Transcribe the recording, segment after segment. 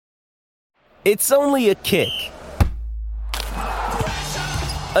It's only a kick,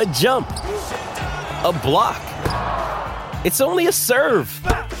 a jump, a block. It's only a serve.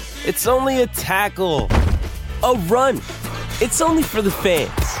 It's only a tackle, a run. It's only for the fans.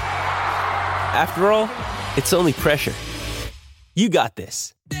 After all, it's only pressure. You got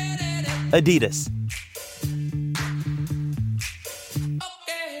this. Adidas.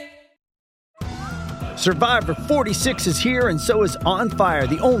 Survivor 46 is here, and so is On Fire,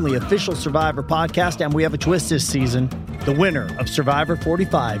 the only official Survivor podcast, and we have a twist this season. The winner of Survivor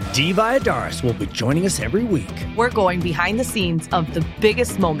 45, Dee Valladares, will be joining us every week. We're going behind the scenes of the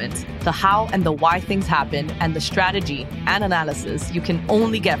biggest moments, the how and the why things happen, and the strategy and analysis you can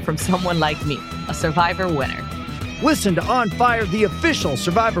only get from someone like me, a Survivor winner. Listen to On Fire, the official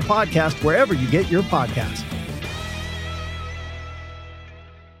Survivor podcast, wherever you get your podcast.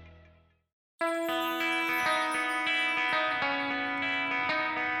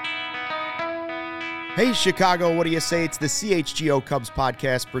 Hey, Chicago, what do you say? It's the CHGO Cubs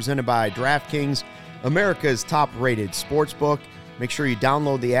podcast presented by DraftKings, America's top-rated sportsbook. Make sure you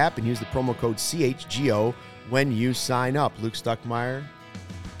download the app and use the promo code CHGO when you sign up. Luke Stuckmeyer,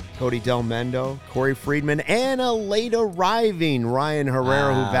 Cody Del Mendo, Corey Friedman, and a late-arriving Ryan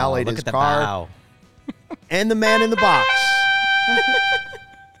Herrera who valeted his car. And the man in the box,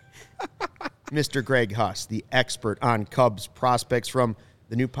 Mr. Greg Huss, the expert on Cubs prospects from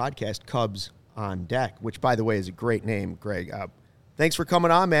the new podcast, Cubs on Deck, which, by the way, is a great name, Greg. Thanks for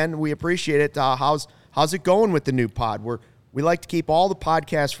coming on, man. We appreciate it. How's it going with the new pod? We like to keep all the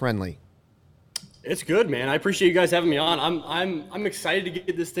podcasts friendly. It's good, man. I appreciate you guys having me on. I'm excited to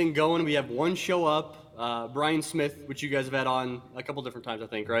get this thing going. We have one show up. Brian Smith, which you guys have had on a couple different times, I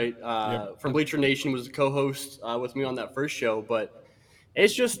think, right? From Bleacher Nation was a co-host with me on that first show, but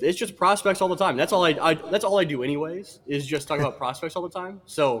it's just prospects all the time. That's all I do anyways, is just talk about prospects all the time.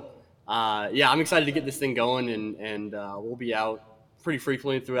 So. I'm excited to get this thing going, and we'll be out pretty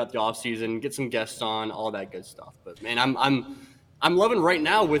frequently throughout the off season, get some guests on, all that good stuff. But man, I'm loving right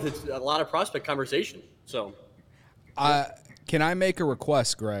now with a lot of prospect conversation. So, can I make a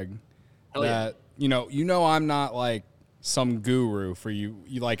request, Greg? Hell that yeah. you know I'm not like some guru for you.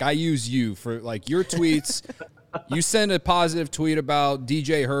 Like I use you for like your tweets. You send a positive tweet about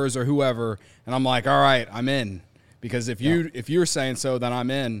DJ Hers or whoever, and I'm like, all right, I'm in, because if you're saying so, then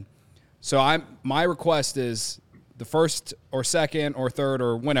I'm in. So my request is the first or second or third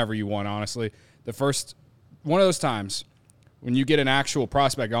or whenever you want, honestly, the first one of those times when you get an actual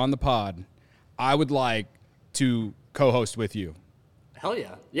prospect on the pod, I would like to co-host with you. Hell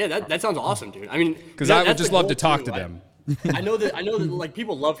yeah. Yeah, that sounds awesome, dude. I mean, because I would just love to talk to them. I know that like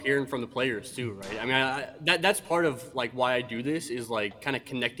people love hearing from the players too, right? I mean, that's part of like why I do this, is like kind of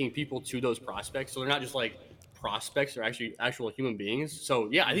connecting people to those prospects, so they're not just like prospects, are actually actual human beings. So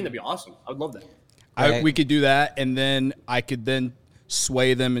yeah, I think that'd be awesome. I would love that. We could do that, and then I could then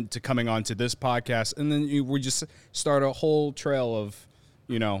sway them into coming onto this podcast, and then we just start a whole trail of,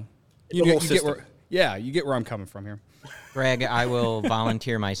 you get where I'm coming from here. Greg, I will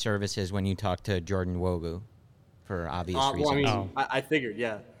volunteer my services when you talk to Jordan Wogu for obvious reasons. I figured,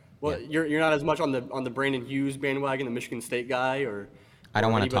 yeah. Well, yeah. You're not as much on the Brandon Hughes bandwagon, the Michigan State guy, or I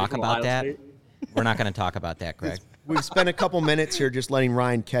don't want to talk about that. State? We're not going to talk about that, Greg. We've spent a couple minutes here just letting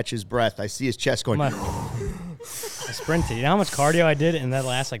Ryan catch his breath. I see his chest going. I sprinted. You know how much cardio I did in that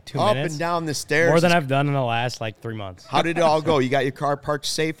last 2 minutes? Up and down the stairs. More than I've done in the last 3 months. How did it all go? You got your car parked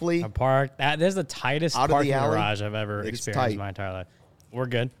safely? I parked. This is the tightest parking garage I've ever experienced in my entire life. We're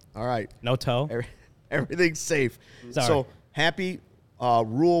good. All right. No tow. Everything's safe. Sorry. So happy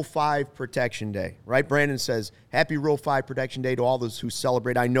Rule 5 Protection Day, right? Brandon says, happy Rule 5 Protection Day to all those who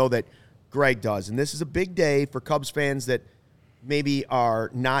celebrate. I know that Greg does. And this is a big day for Cubs fans that maybe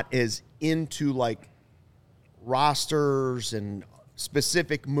are not as into rosters and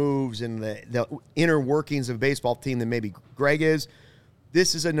specific moves and the inner workings of a baseball team than maybe Greg is.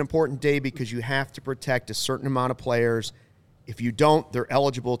 This is an important day because you have to protect a certain amount of players. If you don't, they're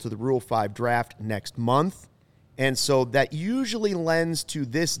eligible to the Rule 5 draft next month. And so that usually lends to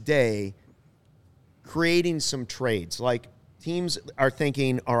this day creating some trades. Like, teams are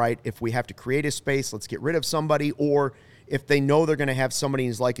thinking, all right, if we have to create a space, let's get rid of somebody. Or if they know they're going to have somebody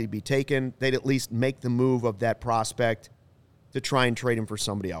who's likely to be taken, they'd at least make the move of that prospect to try and trade him for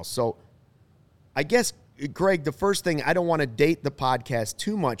somebody else. So I guess, Greg, the first thing, I don't want to date the podcast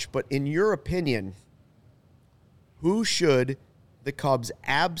too much, but in your opinion, who should the Cubs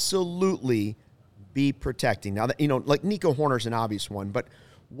absolutely be protecting? Now, like Nico Horner's an obvious one, but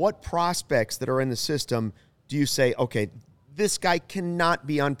what prospects that are in the system do you say, okay, this guy cannot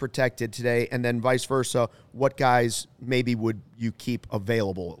be unprotected today, and then vice versa, what guys maybe would you keep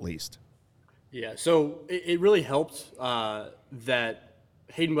available at least? Yeah, so it really helped that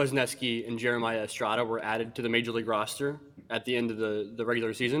Hayden Wesneski and Jeremiah Estrada were added to the Major League roster at the end of the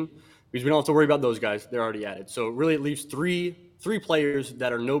regular season, because we don't have to worry about those guys. They're already added. So really it leaves three players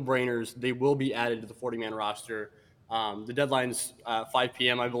that are no-brainers. They will be added to the 40-man roster. The deadline's 5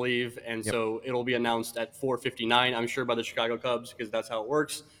 p.m., I believe, and so it'll be announced at 4:59, I'm sure, by the Chicago Cubs, because that's how it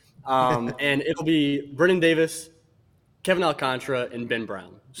works. And it'll be Brennan Davis, Kevin Alcantara, and Ben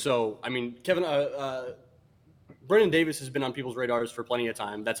Brown. So, I mean, Brennan Davis has been on people's radars for plenty of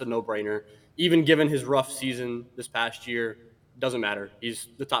time. That's a no-brainer. Even given his rough season this past year, doesn't matter. He's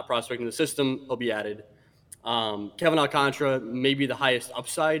the top prospect in the system. He'll be added. Kevin Alcantara may be the highest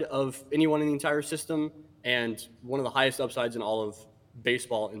upside of anyone in the entire system, and one of the highest upsides in all of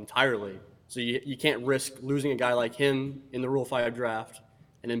baseball entirely. So you can't risk losing a guy like him in the Rule 5 draft.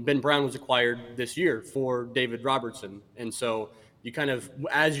 And then Ben Brown was acquired this year for David Robertson. And so you kind of,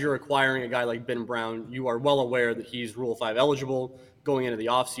 as you're acquiring a guy like Ben Brown, you are well aware that he's Rule 5 eligible going into the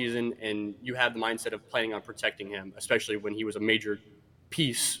offseason, and you have the mindset of planning on protecting him, especially when he was a major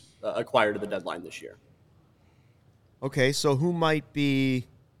piece acquired at the deadline this year. Okay, so who might be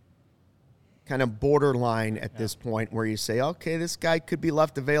kind of borderline at this point where you say, okay, this guy could be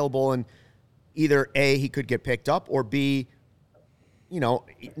left available, and either A, he could get picked up, or B,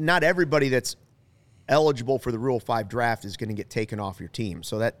 not everybody that's eligible for the Rule 5 draft is going to get taken off your team.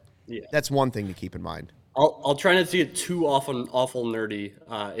 So that's one thing to keep in mind. I'll try not to get too awful nerdy.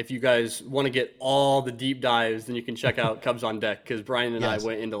 If you guys want to get all the deep dives, then you can check out Cubs on Deck, because Brian and I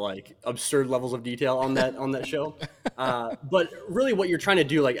went into like absurd levels of detail on that show. But really, what you're trying to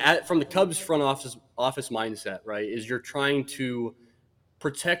do, from the Cubs front office mindset, right, is you're trying to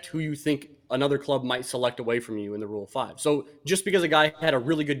protect who you think another club might select away from you in the Rule 5. So just because a guy had a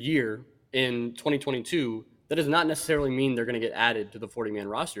really good year in 2022, that does not necessarily mean they're going to get added to the 40-man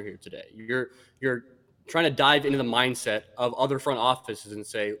roster here today. You're trying to dive into the mindset of other front offices and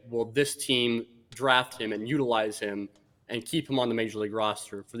say, will this team draft him and utilize him and keep him on the Major League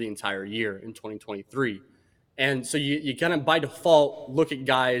roster for the entire year in 2023? And so you kind of by default look at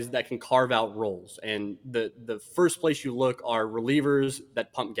guys that can carve out roles. And the first place you look are relievers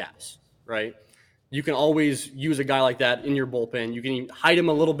that pump gas, right? You can always use a guy like that in your bullpen. You can even hide him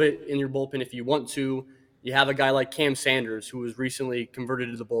a little bit in your bullpen if you want to. You have a guy like Cam Sanders, who was recently converted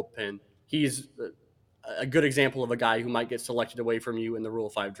to the bullpen. He's a good example of a guy who might get selected away from you in the Rule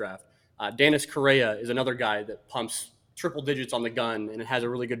 5 draft. Danis Correa is another guy that pumps triple digits on the gun and has a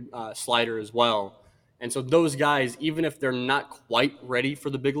really good slider as well. And so those guys, even if they're not quite ready for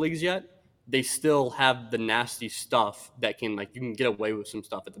the big leagues yet, they still have the nasty stuff that can, you can get away with some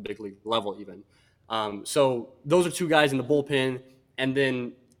stuff at the big league level even. So those are two guys in the bullpen. And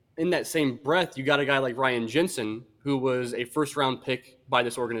then in that same breath, you got a guy like Ryan Jensen, who was a first-round pick by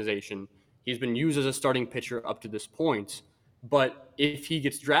this organization. He's been used as a starting pitcher up to this point. But if he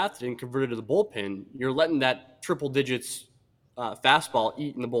gets drafted and converted to the bullpen, you're letting that triple digits fastball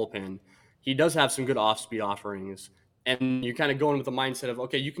eat in the bullpen. He does have some good off-speed offerings. And you're kind of going with the mindset of,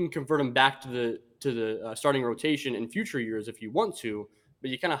 okay, you can convert him back to the starting rotation in future years if you want to, but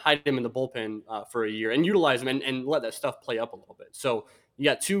you kind of hide him in the bullpen for a year and utilize him and let that stuff play up a little bit. So you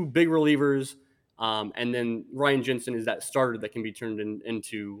got two big relievers, and then Ryan Jensen is that starter that can be turned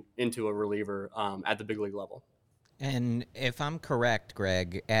into a reliever at the big league level. And if I'm correct,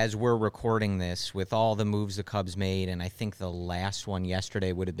 Greg, as we're recording this, with all the moves the Cubs made, and I think the last one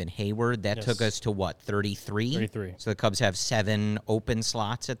yesterday would have been Hayward, that took us to what, 33? 33. So the Cubs have 7 open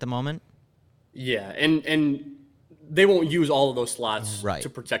slots at the moment? Yeah, and they won't use all of those slots to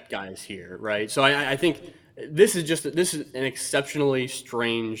protect guys here, right? So I think this is an exceptionally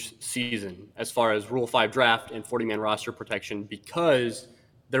strange season as far as Rule 5 draft and 40-man roster protection, because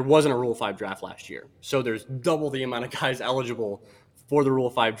there wasn't a Rule 5 draft last year. So there's double the amount of guys eligible for the Rule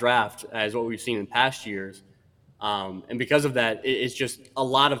 5 draft as what we've seen in past years. And because of that, it's just a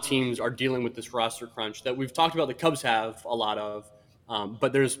lot of teams are dealing with this roster crunch that we've talked about the Cubs have a lot of,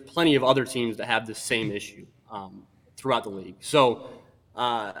 but there's plenty of other teams that have the same issue throughout the league. So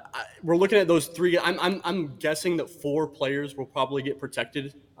we're looking at those three. I'm guessing that 4 players will probably get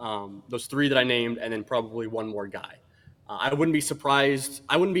protected, those 3 that I named, and then probably one more guy. I wouldn't be surprised.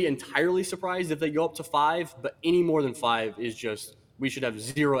 I wouldn't be entirely surprised if they go up to 5, but any more than 5 is just, we should have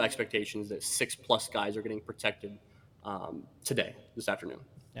zero expectations that 6+ guys are getting protected this afternoon.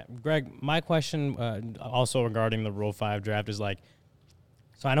 Yeah, Greg, my question also regarding the Rule 5 draft is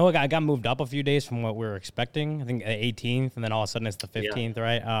so I know I got moved up a few days from what we were expecting. I think 18th, and then all of a sudden it's the 15th,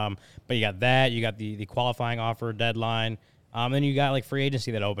 right? But you got that. You got the qualifying offer deadline. Then you got free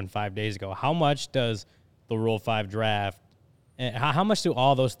agency that opened 5 days ago. How much does the Rule 5 draft And how much do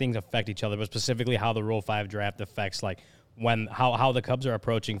all those things affect each other, but specifically how the Rule 5 draft affects how the Cubs are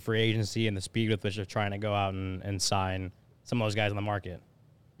approaching free agency and the speed with which they're trying to go out and sign some of those guys in the market?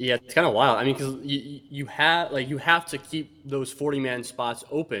 Yeah, it's kind of wild. I mean, because you have to keep those 40-man spots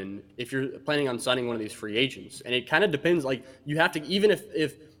open if you're planning on signing one of these free agents, and it kind of depends. Like you have to, even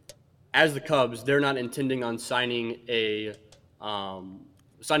if as the Cubs they're not intending on signing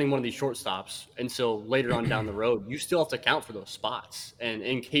signing one of these shortstops until later on down the road, you still have to account for those spots, and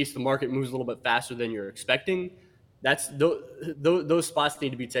in case the market moves a little bit faster than you're expecting, those spots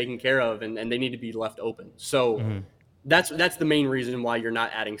need to be taken care of, and they need to be left open. So. That's the main reason why you're not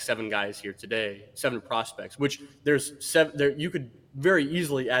adding 7 guys here today, 7 prospects, which there's 7 there. You could very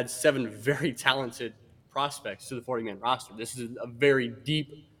easily add 7 very talented prospects to the 40-man roster. This is a very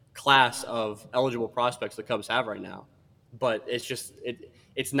deep class of eligible prospects the Cubs have right now, but it's just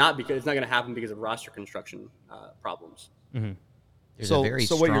it's not going to happen because of roster construction problems. Mm-hmm. So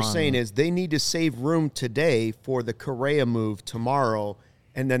what you're saying is they need to save room today for the Correa move tomorrow,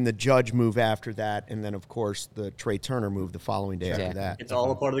 and then the Judge move after that, and then, of course, the Trey Turner move the following day after that. It's all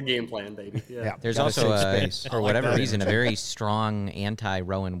a part of the game plan, baby. Yeah. There's also, for whatever reason, a very strong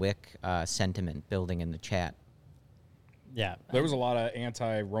anti-Rowan Wick sentiment building in the chat. Yeah. There was a lot of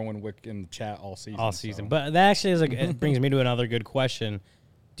anti-Rowan Wick in the chat all season. But that actually it brings me to another good question.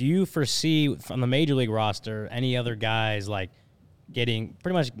 Do you foresee, from the Major League roster, any other guys, getting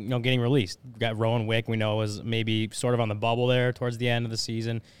released? We got Rowan Wick, we know, was maybe sort of on the bubble there towards the end of the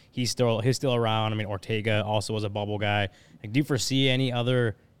season. He's still around. I mean, Ortega also was a bubble guy. Do you foresee any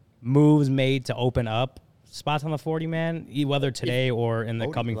other moves made to open up spots on the 40-man, whether today or in the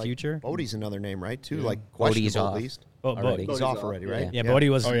coming future? Bodie's another name, right? Too, Bodie's questionable off. at least. Bodie's off already, right? Yeah, Bodie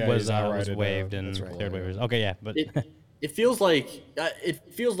was right, waived and cleared waivers. Okay, yeah, but It feels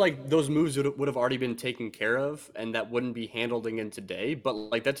like those moves would have already been taken care of, and that wouldn't be handled again today.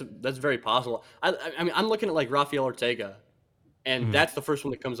 But that's very possible. I mean, I'm looking at Rafael Ortega, and that's the first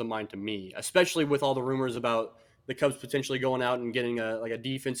one that comes to mind to me, especially with all the rumors about the Cubs potentially going out and getting a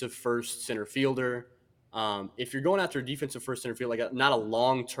defensive first center fielder. If you're going after a defensive first center field, not a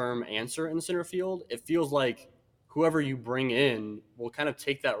long-term answer in center field, it feels like whoever you bring in will kind of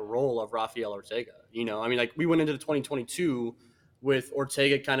take that role of Rafael Ortega. I mean, we went into the 2022 with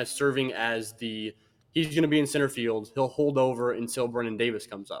Ortega kind of serving as he's going to be in center field. He'll hold over until Brennan Davis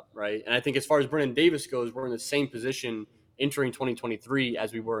comes up, right? And I think as far as Brennan Davis goes, we're in the same position entering 2023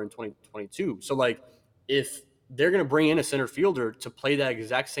 as we were in 2022. So, if they're going to bring in a center fielder to play that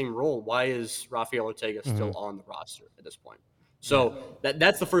exact same role, why is Rafael Ortega still on the roster at this point? So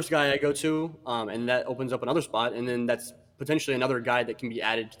that's the first guy I go to, and that opens up another spot, and then that's potentially another guy that can be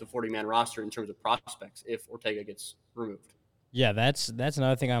added to the 40-man roster in terms of prospects if Ortega gets removed. Yeah, that's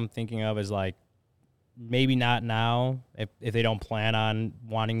another thing I'm thinking of is maybe not now if they don't plan on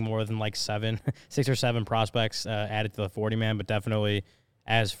wanting more than 6 or 7 prospects added to the 40-man, but definitely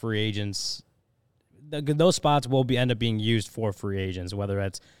as free agents, those spots will end up being used for free agents, whether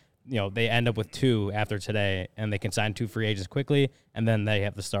that's they end up with 2 after today, and they can sign 2 free agents quickly, and then they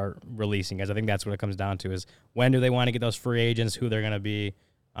have to start releasing guys. I think that's what it comes down to is when do they want to get those free agents, who they're going to be,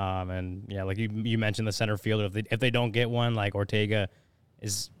 and yeah, you mentioned the center fielder. If they don't get one, Ortega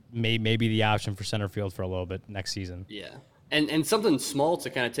is maybe the option for center field for a little bit next season. Yeah, and something small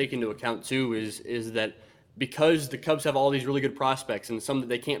to kind of take into account too is that because the Cubs have all these really good prospects and some that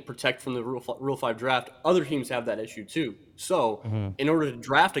they can't protect from the Rule 5 draft, other teams have that issue too. So in order to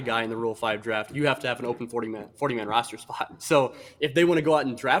draft a guy in the Rule 5 draft, you have to have an open 40-man roster spot. So if they want to go out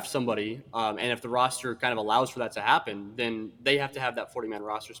and draft somebody, and if the roster kind of allows for that to happen, then they have to have that 40-man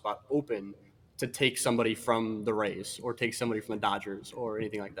roster spot open to take somebody from the Rays or take somebody from the Dodgers or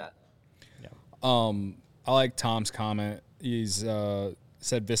anything like that. Yeah. I like Tom's comment. He's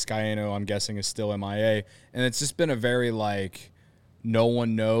said Vizcaino, I'm guessing, is still MIA. And it's just been a very, no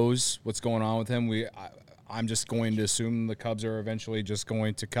one knows what's going on with him. I'm just going to assume the Cubs are eventually just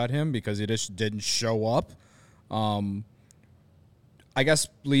going to cut him because he just didn't show up. I guess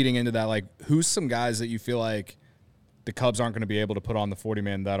leading into that, who's some guys that you feel like the Cubs aren't going to be able to put on the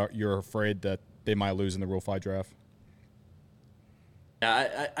 40-man that you're afraid that they might lose in the Rule 5 draft?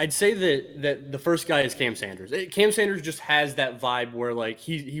 Yeah, I'd say that the first guy is Cam Sanders. Cam Sanders just has that vibe where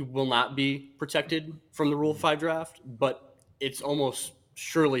he will not be protected from the Rule 5 draft, but it's almost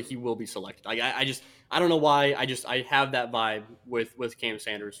surely he will be selected. I don't know why. I have that vibe with Cam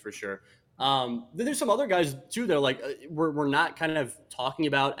Sanders for sure. Then there's some other guys too that we're not kind of talking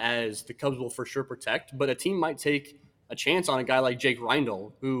about as the Cubs will for sure protect, but a team might take a chance on a guy like Jake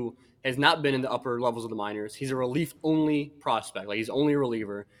Reindl, who has not been in the upper levels of the minors. He's a relief-only prospect. He's only a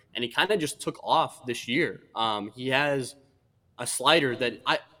reliever, and he kind of just took off this year. He has a slider that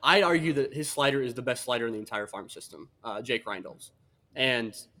I'd argue that his slider is the best slider in the entire farm system, Jake Reindl's.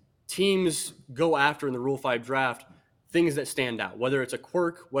 And teams go after in the Rule 5 draft things that stand out, whether it's a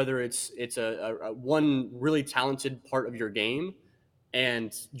quirk, whether it's a one really talented part of your game.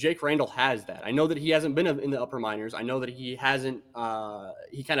 And Jake Reindl has that. I know that he hasn't been in the upper minors. I know that he hasn't.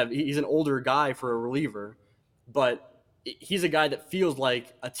 He's an older guy for a reliever, but he's a guy that feels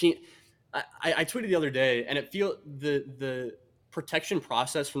like a team. I tweeted the other day, and it the protection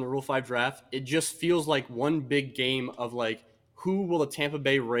process from the Rule 5 draft. It just feels like one big game of like, who will the Tampa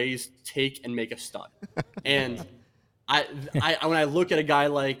Bay Rays take and make a stud? And I when I look at a guy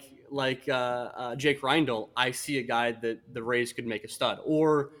like Jake Reindl, I see a guy that the Rays could make a stud.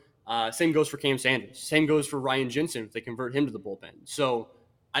 Or same goes for Cam Sanders. Same goes for Ryan Jensen if they convert him to the bullpen. So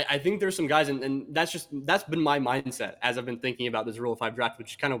I think there's some guys, and that's been my mindset as I've been thinking about this Rule 5 draft,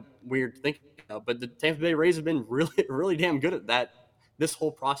 which is kind of weird to think about. But the Tampa Bay Rays have been really, really damn good at that this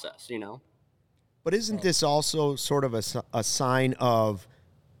whole process, you know? But isn't this also sort of a sign of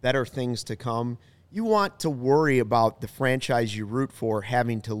better things to come? You want to worry about the franchise you root for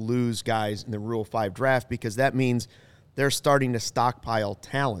having to lose guys in the Rule 5 draft, because that means they're starting to stockpile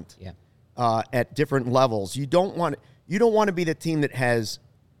talent at different levels. You don't want to be the team that has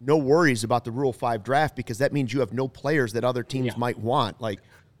no worries about the Rule 5 draft, because that means you have no players that other teams might want. Like,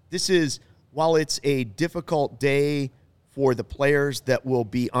 this is, while it's a difficult day for the players that will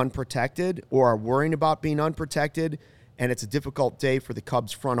be unprotected or are worrying about being unprotected, and it's a difficult day for the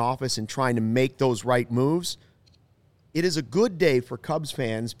Cubs front office in trying to make those right moves, it is a good day for Cubs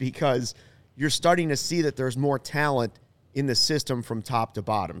fans because you're starting to see that there's more talent in the system from top to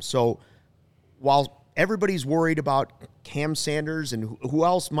bottom. So while everybody's worried about Cam Sanders and who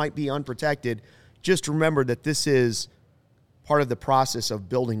else might be unprotected, just remember that this is part of the process of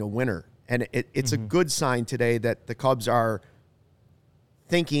building a winner. And it's a good sign today that the Cubs are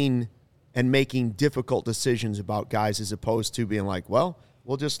thinking and making difficult decisions about guys, as opposed to being like, well,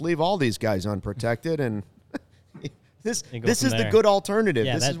 we'll just leave all these guys unprotected. And this is the good alternative.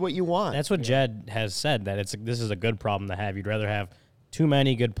 Yeah, this is what you want. That's what Jed has said, that this is a good problem to have. You'd rather have too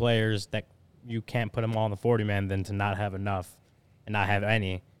many good players that you can't put them all in the 40-man than to not have enough and not have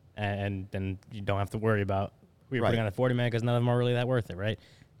any. And then you don't have to worry about who you're putting on the 40-man because none of them are really that worth it, right?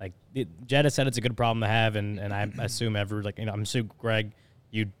 Like, Jed has said it's a good problem to have, and I assume I'm sure, Greg,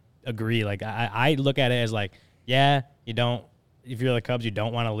 you'd agree. Like, I look at it as like, yeah, if you're the Cubs, you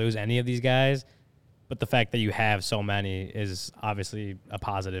don't want to lose any of these guys, but the fact that you have so many is obviously a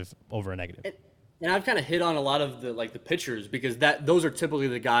positive over a negative. And I've kind of hit on a lot of the pitchers, because those are typically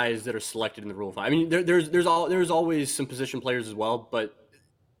the guys that are selected in the Rule 5. I mean, there's always some position players as well, but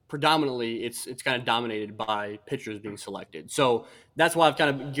predominantly it's kind of dominated by pitchers being selected. So that's why I've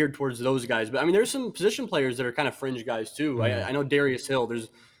kind of geared towards those guys. But I mean, there's some position players that are kind of fringe guys too. Mm-hmm. I know Darius Hill. There's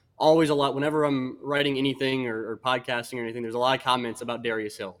always a lot, whenever I'm writing anything or podcasting or anything, there's a lot of comments about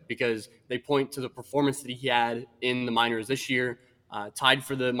Darius Hill because they point to the performance that he had in the minors this year, tied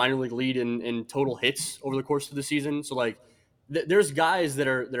for the minor league lead in total hits over the course of the season. So like, there's guys that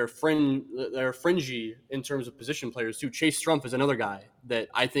are fringy in terms of position players too. Chase Strumpf is another guy that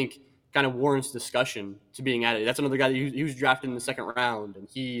I think kind of warrants discussion to being added. That's another guy that he was drafted in the second round, and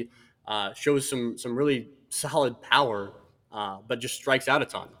he shows some really solid power, but just strikes out a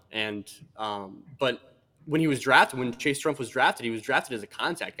ton. And but when Chase Strumpf was drafted, he was drafted as a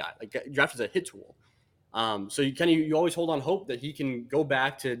contact guy, like drafted as a hit tool. So you always hold on hope that he can go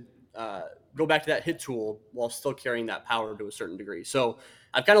back to that hit tool while still carrying that power to a certain degree. So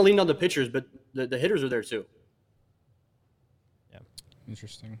I've kind of leaned on the pitchers, but the hitters are there too. Yeah,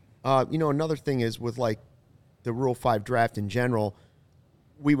 interesting. Another thing is with like the Rule 5 draft in general,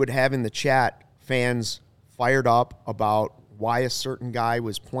 we would have in the chat fans fired up about why a certain guy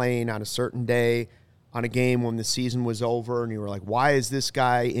was playing on a certain day on a game when the season was over, and you were like, why is this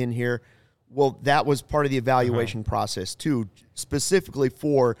guy in here? Well, that was part of the evaluation process too, specifically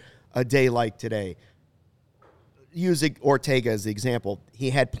for a day like today. Using Ortega as the example, he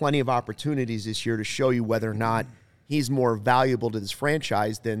had plenty of opportunities this year to show you whether or not he's more valuable to this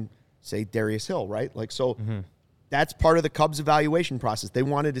franchise than, say, Darius Hill, right? Like, so that's part of the Cubs evaluation process. They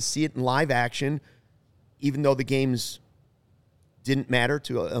wanted to see it in live action, even though the games didn't matter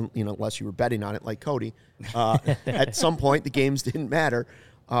to, unless you were betting on it like Cody. At some point, the games didn't matter.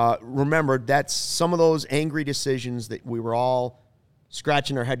 Remember, that's some of those angry decisions that we were all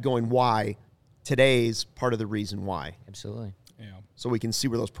scratching our head going, why? Today's part of the reason why. Absolutely. Yeah. So we can see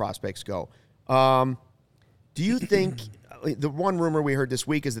where those prospects go. Do you think the one rumor we heard this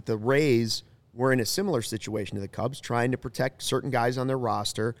week is that the Rays were in a similar situation to the Cubs, trying to protect certain guys on their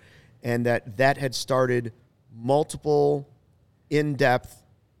roster, and that had started multiple in-depth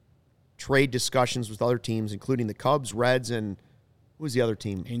trade discussions with other teams, including the Cubs, Reds, and who was the other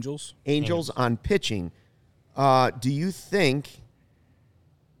team? Angels on pitching. Do you think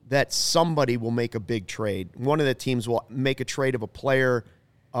that somebody will make a big trade? One of the teams will make a trade of a player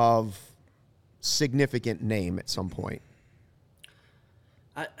of significant name at some point.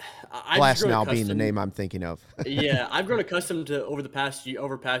 Glass now being the name I'm thinking of. Yeah, I've grown accustomed to over past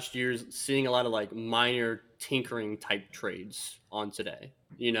years seeing a lot of like minor tinkering type trades on today.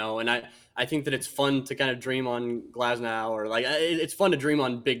 And I think that it's fun to kind of dream on Glasnow, or like it's fun to dream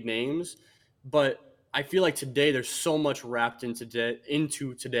on big names, but I feel like today there's so much wrapped into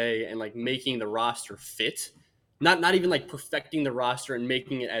today and like making the roster fit, not even like perfecting the roster and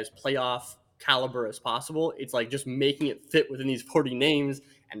making it as playoff caliber as possible. It's like just making it fit within these 40 names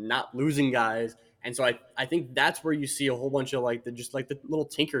and not losing guys. And so I think that's where you see a whole bunch of like the little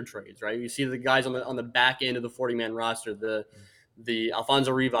tinker trades, right? You see the guys on the back end of the 40-man roster, the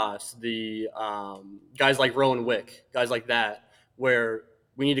Alfonso Rivas, the guys like Rowan Wick, guys like that, where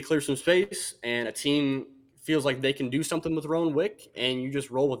we need to clear some space and a team feels like they can do something with Rowan Wick and you just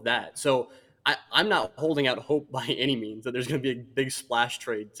roll with that. So I'm not holding out hope by any means that there's going to be a big splash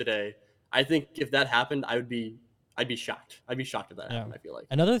trade today. I think if that happened, I'd be shocked. I'd be shocked if that happened, I feel like.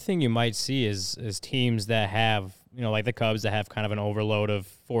 Another thing you might see is teams that have, like the Cubs that have kind of an overload of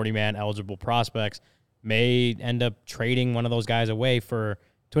 40-man eligible prospects may end up trading one of those guys away to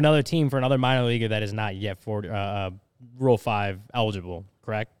another team for another minor leaguer that is not yet Rule 5 eligible,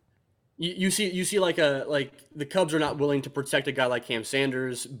 correct? You see like the Cubs are not willing to protect a guy like Cam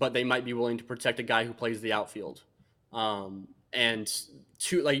Sanders, but they might be willing to protect a guy who plays the outfield. You're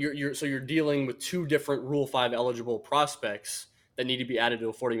dealing with two different Rule 5 eligible prospects that need to be added to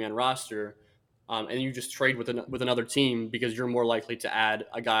a 40-man roster, and you just trade with another team because you're more likely to add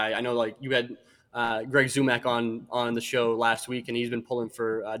a guy. I know, like you had Greg Zumak on the show last week, and he's been pulling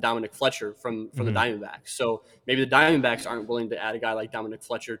for Dominic Fletcher from the Diamondbacks. So maybe the Diamondbacks aren't willing to add a guy like Dominic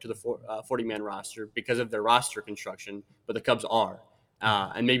Fletcher to the 40-man roster because of their roster construction, but the Cubs are.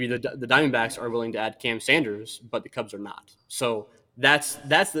 And maybe the Diamondbacks are willing to add Cam Sanders, but the Cubs are not. So that's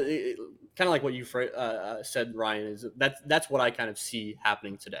the kind of like what you said, Ryan. Is that's what I kind of see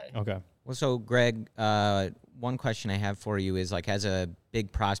happening today. Okay. Well, so Greg, one question I have for you is, like, as a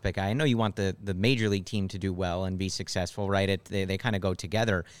big prospect guy, I know you want the major league team to do well and be successful, right? They kind of go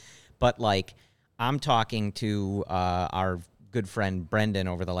together, but like I'm talking to our good friend Brendan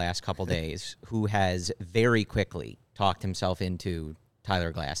over the last couple days, who has very quickly talked himself into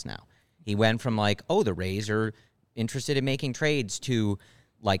Tyler Glasnow. He went from like, oh, the Rays are interested in making trades to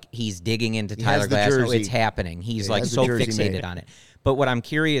like he's digging into Tyler Glasnow. It's happening. He's like so fixated on it. But what I'm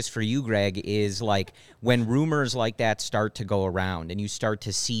curious for you, Greg, is like when rumors like that start to go around and you start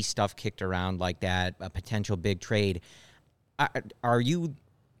to see stuff kicked around like that, a potential big trade, are you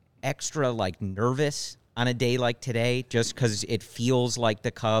extra like nervous on a day like today just because it feels like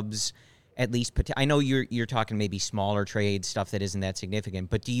the Cubs at least I know you're talking maybe smaller trades, stuff that isn't that significant,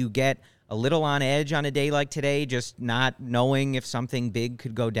 but do you get a little on edge on a day like today, just not knowing if something big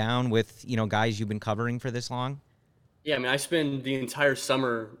could go down with, guys you've been covering for this long? Yeah, I mean, I spend the entire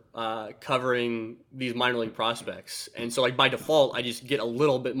summer covering these minor league prospects. And so, like, by default, I just get a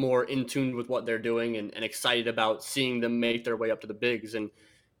little bit more in tune with what they're doing and excited about seeing them make their way up to the bigs. And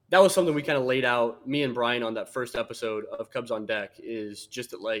that was something we kind of laid out, me and Brian, on that first episode of Cubs on Deck, is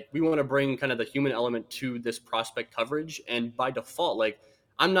just that, like, we want to bring kind of the human element to this prospect coverage. And by default, like,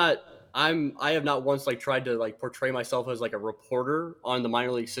 I have not once like tried to like portray myself as like a reporter on the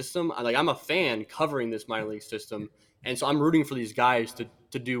minor league system. I'm a fan covering this minor league system. And so I'm rooting for these guys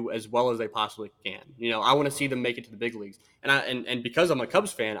to do as well as they possibly can. I want to see them make it to the big leagues. And because I'm a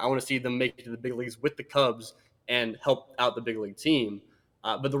Cubs fan, I want to see them make it to the big leagues with the Cubs and help out the big league team.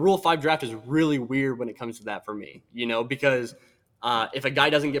 But the Rule 5 draft is really weird when it comes to that for me, because if a guy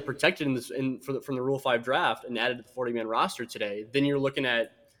doesn't get protected from the Rule 5 draft and added to the 40-man roster today, then you're looking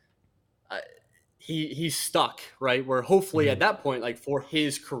at he's stuck, right? Where hopefully at that point, like for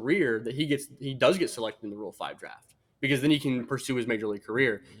his career, that he does get selected in the Rule 5 draft, because then he can pursue his major league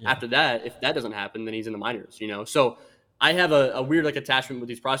career. Yeah. After that, if that doesn't happen, then he's in the minors, So I have a weird like attachment with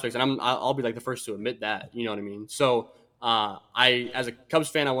these prospects, and I'll be like the first to admit that, you know what I mean? So as a Cubs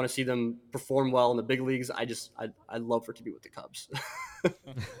fan, I want to see them perform well in the big leagues. I'd love for it to be with the Cubs.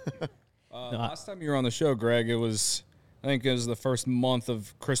 Last time you were on the show, Greg, I think it was the first month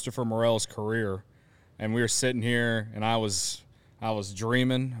of Christopher Morel's career, and we were sitting here, and I was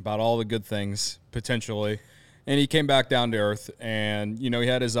dreaming about all the good things potentially, and he came back down to earth, and he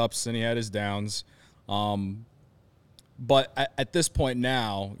had his ups and he had his downs, but at this point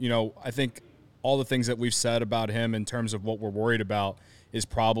now, I think all the things that we've said about him in terms of what we're worried about is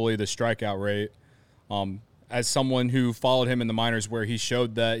probably the strikeout rate. As someone who followed him in the minors where he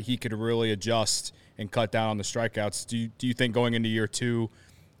showed that he could really adjust and cut down on the strikeouts, do you think going into year 2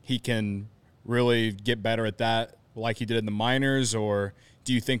 he can really get better at that like he did in the minors, or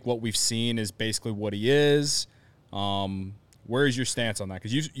do you think what we've seen is basically what he is? Where is your stance on that?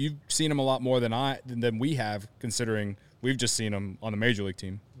 Because you've seen him a lot more than we have, considering we've just seen him on the major league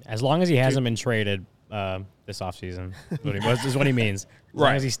team. As long as he hasn't been traded this offseason, is what he means. As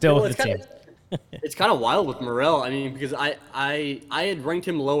long as he's still with the team. It's kind of wild with Morel. I mean, because I had ranked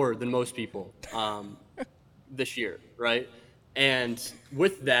him lower than most people this year, right? And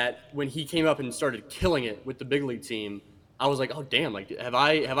with that, when he came up and started killing it with the big league team, I was like, oh damn! Like, have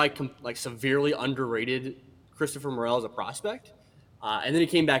I severely underrated Christopher Morel as a prospect? And then he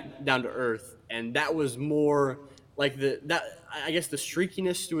came back down to earth, and that was more like the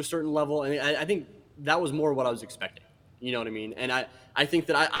streakiness to a certain level, and I think that was more what I was expecting. You know what I mean? And I think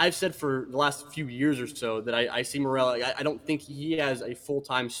that I've said for the last few years or so that I see Morel. I don't think he has a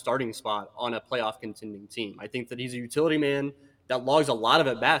full-time starting spot on a playoff contending team. I think that he's a utility man that logs a lot of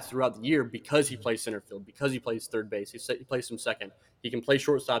at-bats throughout the year because he plays center field, because he plays third base, he plays some second. He can play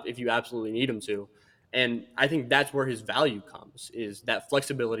shortstop if you absolutely need him to. And I think that's where his value comes, is that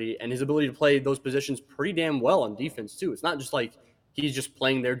flexibility and his ability to play those positions pretty damn well on defense too. It's not just like he's just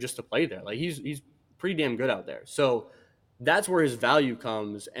playing there just to play there. Like he's pretty damn good out there. So that's where his value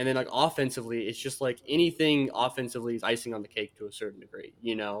comes. And then like offensively, it's just like anything offensively is icing on the cake to a certain degree,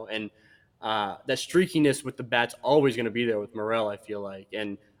 you know, and that streakiness with the bat's always going to be there with Morel, I feel like.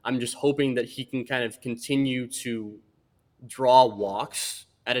 And I'm just hoping that he can kind of continue to draw walks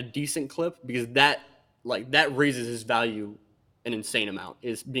at a decent clip, because that raises his value an insane amount,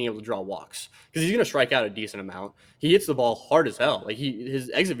 is being able to draw walks, because he's going to strike out a decent amount. He hits the ball hard as hell. Like his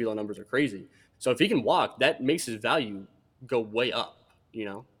exit velo numbers are crazy. So if he can walk, that makes his value go way up, you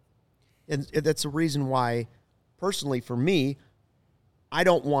know? And that's the reason why, personally, for me, I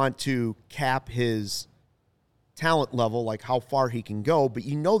don't want to cap his talent level, like how far he can go, but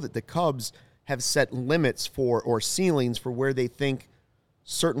you know that the Cubs have set limits or ceilings for where they think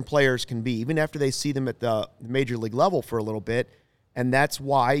certain players can be, even after they see them at the major league level for a little bit. And that's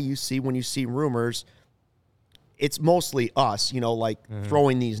why you see, when you see rumors, it's mostly us,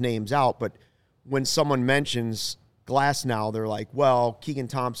 throwing these names out. But when someone mentions Glass now, they're like, well, Keegan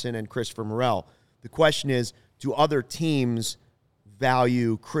Thompson and Christopher Morel. The question is, do other teams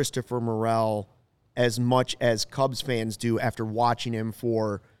value Christopher Morel as much as Cubs fans do after watching him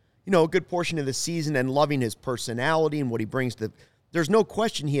for, a good portion of the season and loving his personality and what he brings to There's no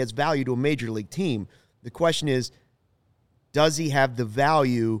question he has value to a major league team. The question is, does he have the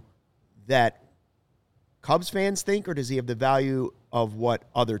value that Cubs fans think, or does he have the value of what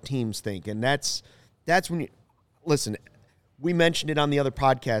other teams think? And that's when you listen. We mentioned it on the other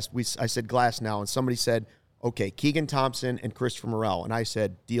podcast. I said Glass now, and somebody said, okay, Keegan Thompson and Christopher Morel, and I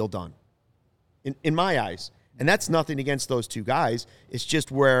said, deal done. In my eyes, and that's nothing against those two guys. It's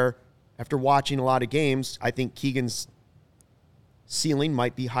just where, after watching a lot of games, I think Keegan's ceiling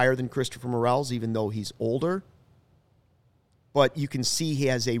might be higher than Christopher Morel's, even though he's older. But you can see he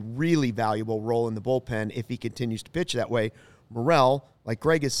has a really valuable role in the bullpen if he continues to pitch that way. Morel, like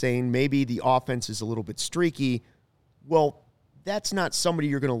Greg is saying, maybe the offense is a little bit streaky. Well, that's not somebody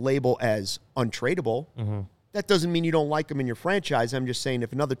you're going to label as untradeable. Mm-hmm. That doesn't mean you don't like him in your franchise. I'm just saying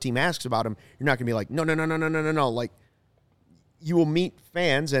if another team asks about him, you're not going to be like, no. Like, you will meet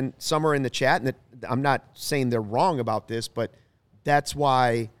fans, and some are in the chat, and I'm not saying they're wrong about this, but that's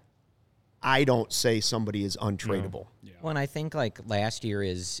why I don't say somebody is untradeable. Yeah. Well, and I think like last year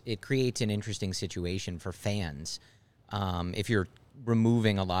it creates an interesting situation for fans if you're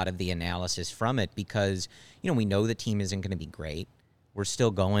removing a lot of the analysis from it, because, we know the team isn't going to be great. We're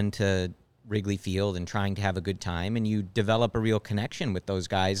still going to Wrigley Field and trying to have a good time, and you develop a real connection with those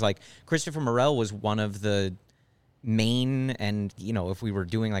guys. Like Christopher Morel was one of the main, and, if we were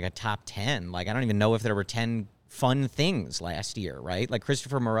doing like a top 10, like I don't even know if there were 10 fun things last year, right? Like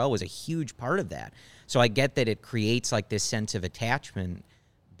Christopher Morel was a huge part of that. So I get that it creates like this sense of attachment,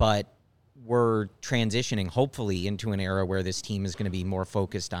 but we're transitioning hopefully into an era where this team is going to be more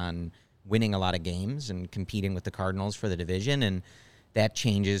focused on winning a lot of games and competing with the Cardinals for the division, and that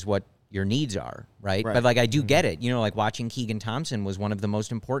changes what your needs are, right? But like I do get it. Like watching Keegan Thompson was one of the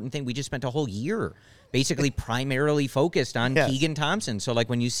most important things. We just spent a whole year basically primarily focused on Keegan Thompson. So like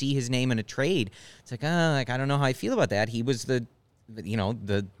when you see his name in a trade, it's like, I don't know how I feel about that. He was the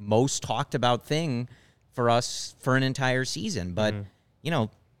most talked about thing for us for an entire season. But,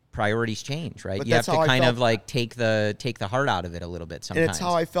 priorities change, right? But You have that's to how I kind felt. of like take the heart out of it a little bit sometimes. And it's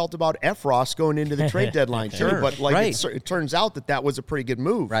how I felt about Efros going into the trade deadline, too. Sure, But like right. it turns out that was a pretty good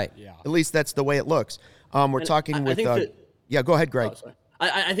move. Right. Yeah. At least that's the way it looks. We're talking I with. think that- yeah, go ahead, Greg. Oh, sorry.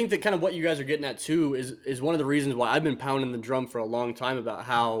 I think that kind of what you guys are getting at too is one of the reasons why I've been pounding the drum for a long time about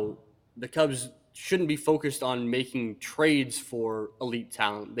how the Cubs shouldn't be focused on making trades for elite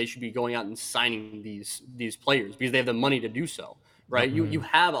talent. They should be going out and signing these players because they have the money to do so. Right? Mm-hmm. You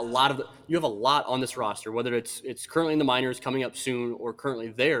have a lot on this roster, whether it's currently in the minors, coming up soon, or currently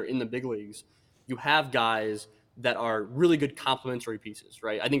there in the big leagues. You have guys that are really good complementary pieces,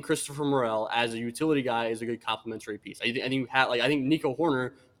 right? I think Christopher Morel as a utility guy is a good complementary piece. I think you have I think Nico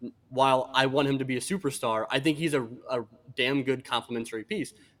Horner, while I want him to be a superstar, I think he's a damn good complementary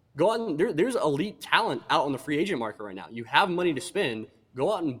piece. Go out and there's elite talent out on the free agent market right now. You have money to spend.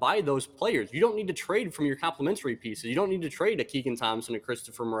 Go out and buy those players. You don't need to trade from your complementary pieces. You don't need to trade a Keegan Thompson, a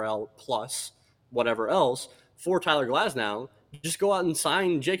Christopher Morel, plus whatever else for Tyler Glasnow. Just go out and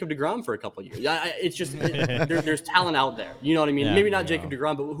sign Jacob deGrom for a couple of years. It's just there's talent out there. You know what I mean? Yeah, Maybe not Jacob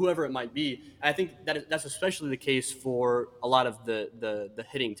deGrom, but whoever it might be. I think that's especially the case for a lot of the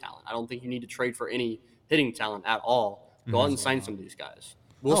hitting talent. I don't think you need to trade for any hitting talent at all. Go out and sign some of these guys.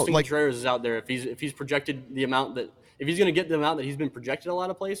 Wilson Contreras is out there. If he's projected the amount that if he's going to get the amount that he's been projected a lot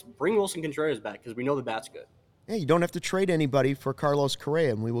of places, bring Wilson Contreras back because we know the bat's good. Yeah, you don't have to trade anybody for Carlos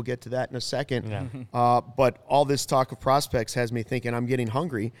Correa, and we will get to that in a second. Yeah. But all this talk of prospects has me thinking I'm getting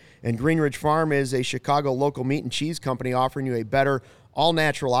hungry. And Greenridge Farm is a Chicago local meat and cheese company offering you a better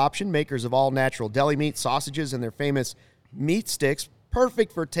all-natural option. Makers of all-natural deli meat, sausages, and their famous meat sticks.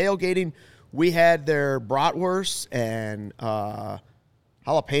 Perfect for tailgating. We had their bratwurst and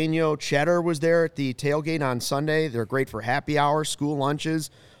jalapeno cheddar was there at the tailgate on Sunday. They're great for happy hour, school lunches.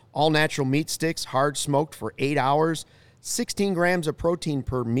 All-natural meat sticks, hard smoked for 8 hours, 16 grams of protein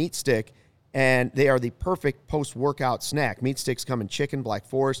per meat stick, and they are the perfect post-workout snack. Meat sticks come in chicken, black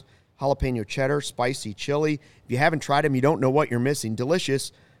forest, jalapeno cheddar, spicy chili. If you haven't tried them, you don't know what you're missing.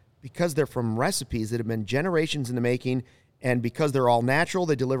 Delicious because they're from recipes that have been generations in the making, and because they're all natural,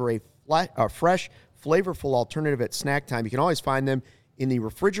 they deliver a fresh, flavorful alternative at snack time. You can always find them in the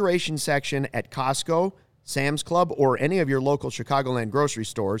refrigeration section at Costco, Sam's Club, or any of your local Chicagoland grocery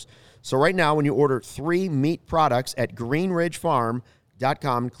stores. So right now, when you order 3 meat products at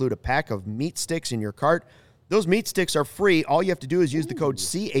greenridgefarm.com, include a pack of meat sticks in your cart. Those meat sticks are free. All you have to do is use the code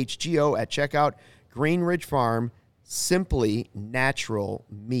CHGO at checkout. Greenridge Farm, simply natural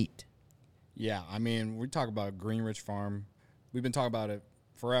meat. Yeah, I mean, we talk about Greenridge Farm. We've been talking about it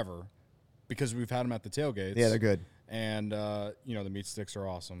forever because we've had them at the tailgates. Yeah, they're good. And, the meat sticks are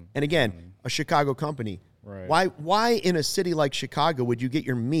awesome. And again, a Chicago company. Right. Why in a city like Chicago would you get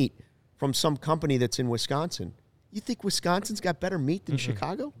your meat from some company that's in Wisconsin? You think Wisconsin's got better meat than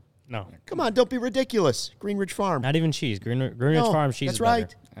Chicago? No. Come on, don't be ridiculous. Greenridge Farm. Not even cheese. Greenridge No, Farm cheese that's is better.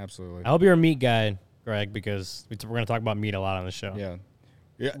 right. Absolutely. I hope you're a meat guy, Greg, because we're going to talk about meat a lot on the show.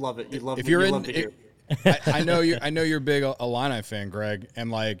 Yeah. Love it. You love If you're love to hear it. I know you're a big Illini fan, Greg,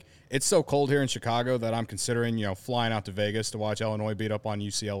 and like it's so cold here in Chicago that I'm considering flying out to Vegas to watch Illinois beat up on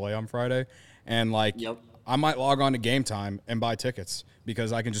UCLA on Friday, and like I might log on to Game Time and buy tickets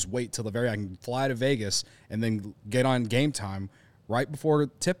because I can just wait till I can fly to Vegas and then get on Game Time right before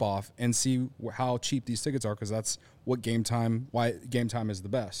tip off and see how cheap these tickets are because that's why Game Time is the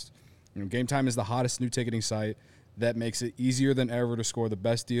best. Game Time is the hottest new ticketing site that makes it easier than ever to score the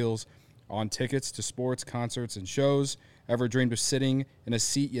best deals on tickets to sports, concerts, and shows. Ever dreamed of sitting in a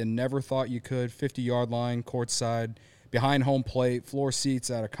seat you never thought you could, 50-yard line, courtside, behind home plate, floor seats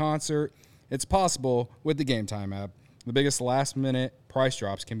at a concert? It's possible with the Game Time app. The biggest last-minute price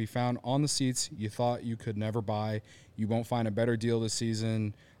drops can be found on the seats you thought you could never buy. You won't find a better deal this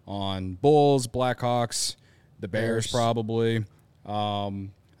season on Bulls, Blackhawks, the Bears probably. I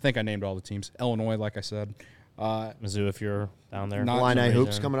think I named all the teams. Illinois, like I said. Mizzou, if you're down there. Illini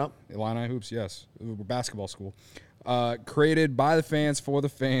Hoops coming up. Illini Hoops, yes. We're basketball school. Created by the fans for the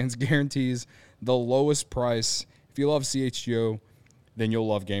fans, guarantees the lowest price. If you love CHGO, then you'll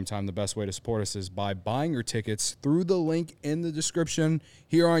love Game Time. The best way to support us is by buying your tickets through the link in the description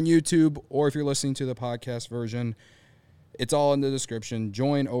here on YouTube, or if you're listening to the podcast version, it's all in the description.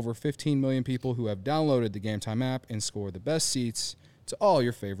 Join over 15 million people who have downloaded the Game Time app and score the best seats to all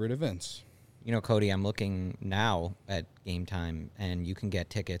your favorite events. Cody, I'm looking now at Game Time, and you can get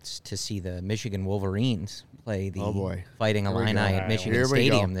tickets to see the Michigan Wolverines play the Fighting Illini at Michigan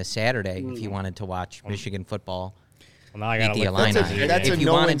Stadium this Saturday if you wanted to watch Michigan football. Well, now I gotta beat the look Illini. That's a If you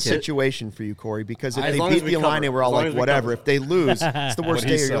no-win wanted to- situation for you, Corey, because if As they long beat as we the Illini, cover. we're all As long like, as we whatever. cover. If they lose, it's the worst What he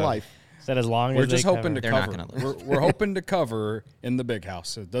day of your said. life. Said as long We're as just they hoping to They're not cover. gonna lose. We're hoping to cover in the big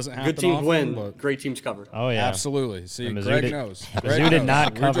house. It doesn't happen Good teams often, win. but Great teams cover. Oh yeah, absolutely. See, And Mizzou Greg did- knows. Mizzou Greg did knows.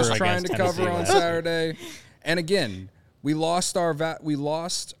 not We're cover just trying against to cover Tennessee on last year. Saturday. And again, we lost our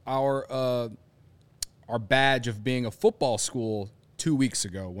our badge of being a football school 2 weeks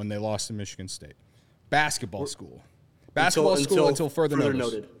ago when they lost to Michigan State. Basketball school. Basketball school until further notice.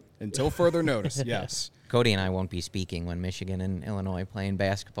 noted. Until further notice, yes. Cody and I won't be speaking when Michigan and Illinois play in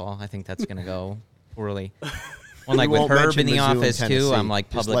basketball. I think that's going to go poorly. Well, like with won't Herb mention in the Mizzou and office, too, Tennessee. I'm like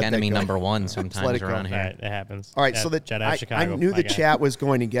Just public let that enemy go. number one let sometimes it go. around here. Right, it happens. All right, Yeah, so that Jedi I Chicago, knew my the guy. chat was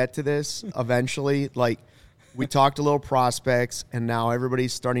going to get to this eventually. Like, we talked a little prospects, and now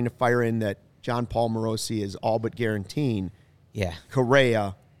everybody's starting to fire in that John Paul Morosi is all but guaranteeing Yeah.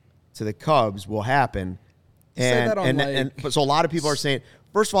 Correa to the Cubs will happen. Say that on, But so a lot of people are saying,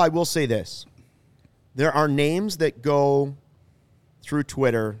 first of all, I will say this. There are names that go through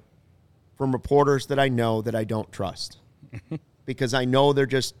Twitter from reporters that I know that I don't trust because I know they're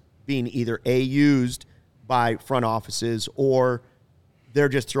just being either used by front offices or they're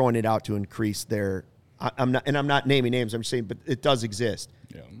just throwing it out to increase their. I'm not naming names. I'm saying, but it does exist.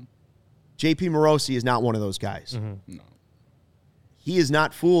 Yeah. JP Morosi is not one of those guys. No. He is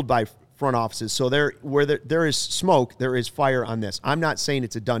not fooled by front offices. So there is smoke, there is fire on this. I'm not saying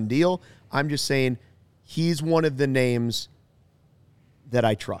it's a done deal. I'm just saying he's one of the names that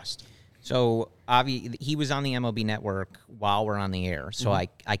I trust. So, Avi, he was on the MLB Network while we're on the air, so I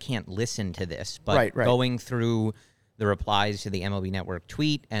can't listen to this. But Right. going through the replies to the MLB Network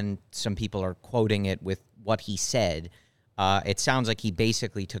tweet, and some people are quoting it with what he said, it sounds like he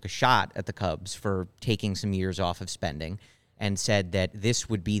basically took a shot at the Cubs for taking some years off of spending and said that this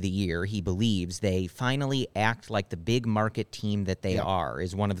would be the year he believes they finally act like the big market team that they are,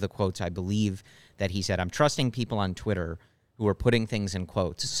 is one of the quotes I believe that he said. I'm trusting people on Twitter who are putting things in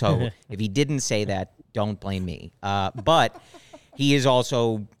quotes. So if he didn't say that, don't blame me. But he is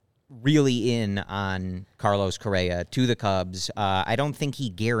also really in on Carlos Correa to the Cubs. I don't think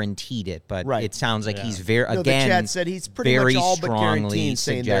he guaranteed it, but it sounds like he's very, No, again, the chat said he's pretty very much all but strongly guaranteed,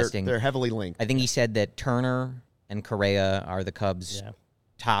 saying suggesting. they're heavily linked. I think he said that Turner and Correa are the Cubs'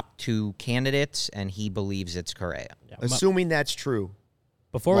 top two candidates, and he believes it's Correa. Yeah. Assuming that's true.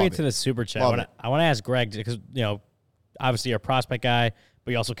 Before we Love get to it. the super chat, Love I want to ask Greg, because, obviously you're a prospect guy,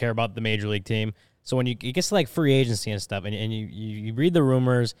 but you also care about the major league team. So when it gets to like free agency and stuff, and you read the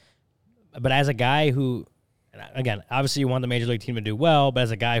rumors, but as a guy who, again, obviously you want the major league team to do well, but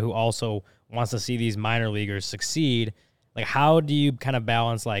as a guy who also wants to see these minor leaguers succeed, like how do you kind of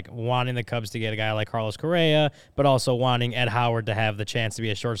balance like wanting the Cubs to get a guy like Carlos Correa, but also wanting Ed Howard to have the chance to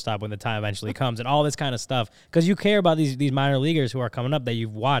be a shortstop when the time eventually comes, and all this kind of stuff, because you care about these minor leaguers who are coming up that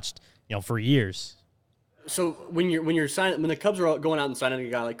you've watched, for years. So when you're signing, when the Cubs are going out and signing a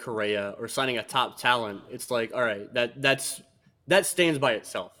guy like Correa or signing a top talent, it's like, all right, that stands by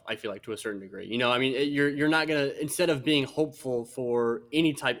itself. I feel like to a certain degree, you're not gonna, instead of being hopeful for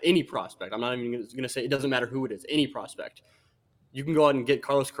any prospect. I'm not even gonna say it doesn't matter who it is, any prospect. You can go out and get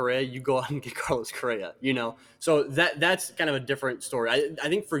Carlos Correa. You go out and get Carlos Correa. So that's kind of a different story. I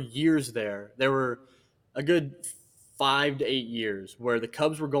think for years there were a good 5 to 8 years where the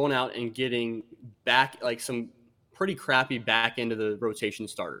Cubs were going out and getting back like some pretty crappy back end of the rotation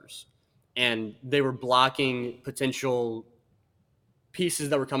starters, and they were blocking potential pieces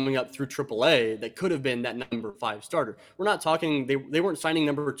that were coming up through AAA that could have been that number 5 starter. We're not talking, they weren't signing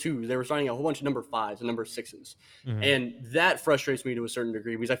number 2s. They were signing a whole bunch of number 5s and number 6s. Mm-hmm. And that frustrates me to a certain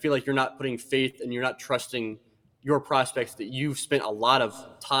degree because I feel like you're not putting faith and you're not trusting your prospects that you've spent a lot of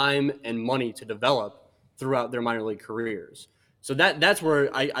time and money to develop throughout their minor league careers. So that's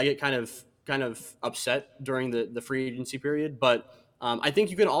where I get kind of upset during the free agency period. But I think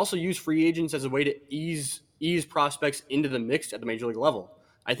you can also use free agents as a way to ease prospects into the mix at the major league level.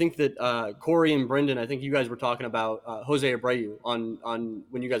 I think that Corey and Brendan, I think you guys were talking about Jose Abreu on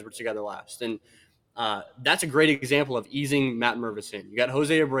when you guys were together last. And that's a great example of easing Matt Mervis in. You got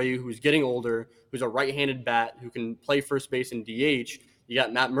Jose Abreu, who's getting older, who's a right-handed bat, who can play first base and DH. You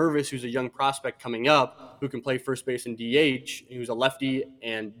got Matt Mervis, who's a young prospect coming up, who can play first base and DH, who's a lefty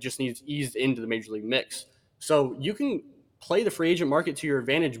and just needs eased into the major league mix. So you can play the free agent market to your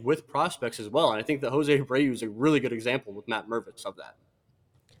advantage with prospects as well. And I think that Jose Abreu is a really good example with Matt Mervis of that.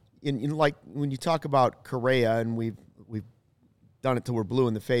 In like when you talk about Correa, and we've done it till we're blue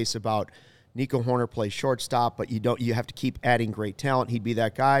in the face about Nico Horner plays shortstop, but you have to keep adding great talent. He'd be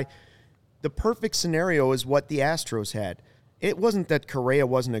that guy. The perfect scenario is what the Astros had. It wasn't that Correa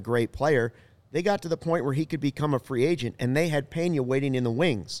wasn't a great player. They got to the point where he could become a free agent, and they had Pena waiting in the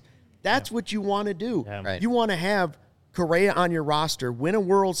wings. That's what you want to do. Yeah. Right. You want to have Correa on your roster, win a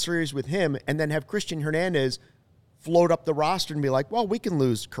World Series with him, and then have Christian Hernandez float up the roster and be like, well, we can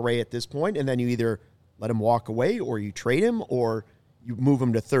lose Correa at this point, and then you either let him walk away or you trade him or you move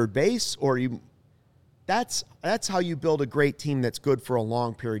him to third base or you – that's how you build a great team that's good for a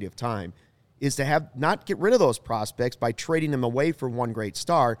long period of time, is to have not get rid of those prospects by trading them away for one great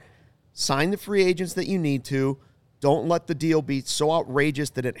star. Sign the free agents that you need to. Don't let the deal be so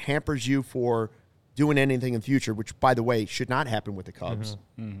outrageous that it hampers you for doing anything in the future, which, by the way, should not happen with the Cubs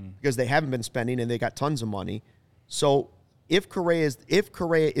because they haven't been spending and they got tons of money. So if Correa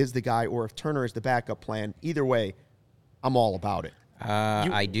is the guy or if Turner is the backup plan, either way, I'm all about it.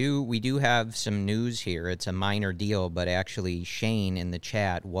 We do have some news here. It's a minor deal, but actually Shane in the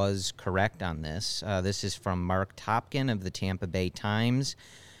chat was correct on this. This is from Mark Topkin of the Tampa Bay Times.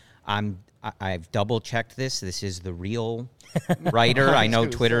 I've double-checked this. This is the real writer. I know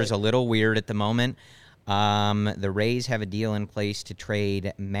Twitter's a little weird at the moment. The Rays have a deal in place to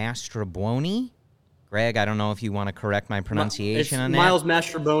trade Mastrobuoni. Greg, I don't know if you want to correct my pronunciation on that. Miles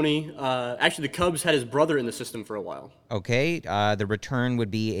Mastrobuoni. Actually, the Cubs had his brother in the system for a while. Okay. The return would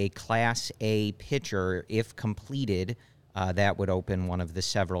be a Class A pitcher. If completed, that would open one of the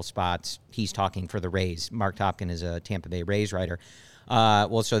several spots. He's talking for the Rays. Mark Topkin is a Tampa Bay Rays writer.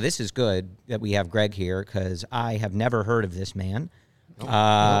 Well, so this is good that we have Greg here because I have never heard of this man.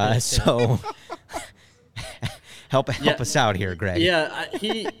 So help us out here, Greg. Yeah,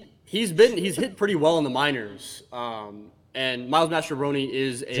 he's hit pretty well in the minors. And Miles Mastrobuoni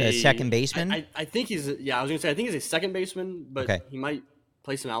is a second baseman. I think he's I was gonna say I think he's a second baseman, but okay. He might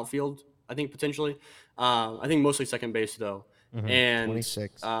play some outfield. I think potentially. I think mostly second base though. Mm-hmm. And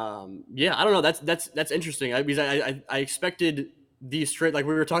 26. I don't know. That's interesting. Because I expected these trades, like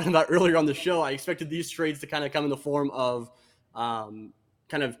we were talking about earlier on the show, I expected these trades to kind of come in the form of kind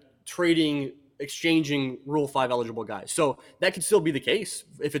of exchanging Rule 5 eligible guys. So that could still be the case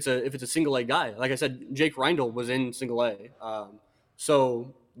if it's a single A guy. Like I said, Jake Reindl was in single A.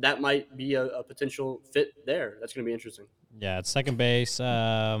 So that might be a potential fit there. That's going to be interesting. Yeah, it's second base.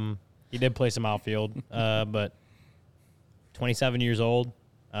 He did play some outfield, but 27 years old.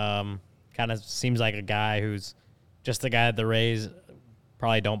 Kind of seems like a guy who's just the guy that the Rays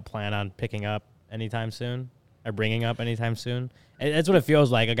probably don't plan on picking up anytime soon or bringing up anytime soon. That's what it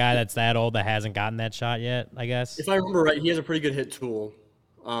feels like, a guy that's that old that hasn't gotten that shot yet, I guess. If I remember right, he has a pretty good hit tool.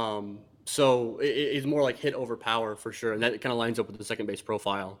 So it's more like hit over power for sure, and that kind of lines up with the second base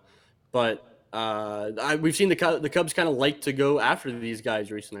profile. But we've seen the Cubs kind of like to go after these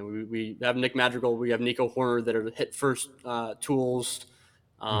guys recently. We have Nick Madrigal, we have Nico Horner that are hit first tools.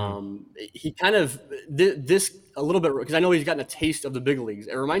 He kind of this a little bit because I know he's gotten a taste of the big leagues.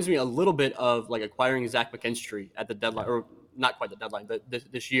 It reminds me a little bit of like acquiring Zach McKinstry at the deadline, or not quite the deadline, but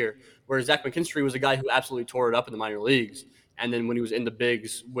this year, where Zach McKinstry was a guy who absolutely tore it up in the minor leagues, and then when he was in the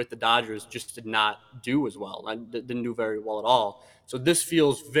bigs with the Dodgers, just did not do as well. Didn't do very well at all. So this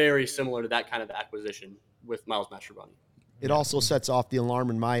feels very similar to that kind of acquisition with Miles Mastrobuoni. It also sets off the alarm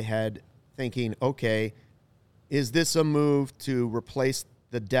in my head, thinking, okay, is this a move to replace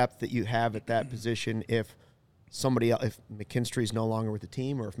the depth that you have at that position if if McKinstry's no longer with the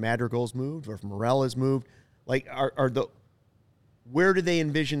team, or if Madrigal's moved, or if Morel has moved? Like, where do they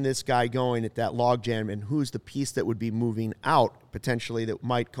envision this guy going at that logjam, and who's the piece that would be moving out potentially that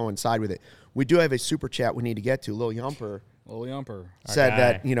might coincide with it? We do have a super chat we need to get to. Lil Yumper said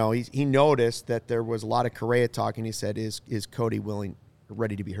that he noticed that there was a lot of Correa talk, and he said, "Is Cody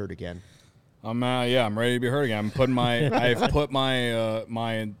ready to be hurt again?" I'm ready to be hurt again. I've put my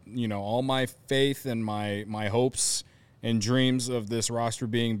all my faith and my hopes and dreams of this roster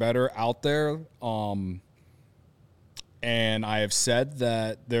being better out there. And I have said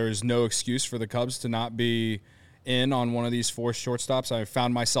that there is no excuse for the Cubs to not be in on one of these four shortstops. I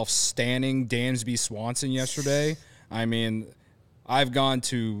found myself standing Dansby Swanson yesterday. I mean, I've gone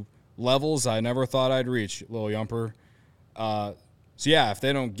to levels I never thought I'd reach, Lil Yumper. So, yeah, if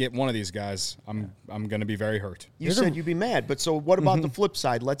they don't get one of these guys, I'm going to be very hurt. You said you'd be mad, but so what about the flip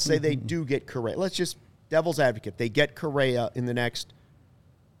side? Let's say they do get Correa. Let's just devil's advocate. They get Correa in the next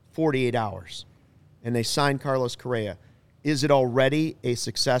 48 hours, and they sign Carlos Correa. Is it already a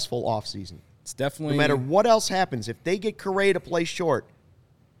successful offseason? It's definitely. No matter what else happens, if they get Correa to play short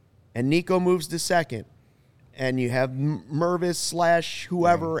and Nico moves to second and you have Mervis /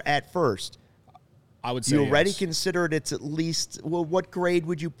 whoever at first, I would say you already yes. consider it's at least, well, what grade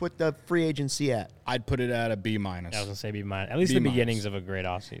would you put the free agency at? I'd put it at a B-. I was gonna say B-. At least B-. the beginnings of a great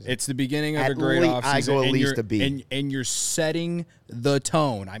offseason. It's the beginning of At a great lea- offseason. I go at and least you're- a B. And you're setting the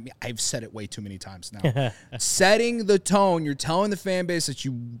tone. I mean, I've said it way too many times now. Setting the tone. You're telling the fan base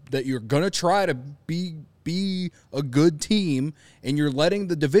that you're gonna try to be a good team, and you're letting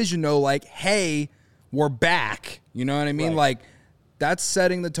the division know, like, hey, we're back. You know what I mean? Right. Like, that's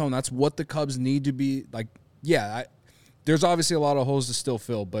setting the tone. That's what the Cubs need to be. Like, yeah, there's obviously a lot of holes to still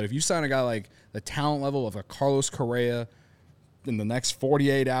fill, but if you sign a guy like the talent level of a Carlos Correa in the next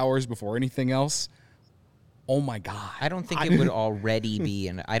 48 hours before anything else, oh my God. I don't think it would already be,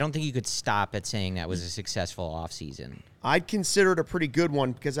 and I don't think you could stop at saying that was a successful offseason. I'd consider it a pretty good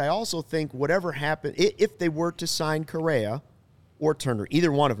one because I also think whatever happened, if they were to sign Correa or Turner,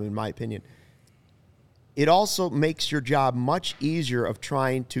 either one of them, in my opinion, it also makes your job much easier of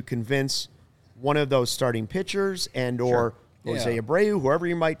trying to convince one of those starting pitchers or Jose Yeah. Abreu, whoever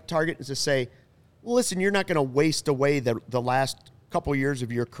you might target, is to say, well, listen, you're not going to waste away the last couple years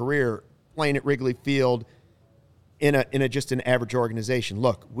of your career playing at Wrigley Field in a just an average organization.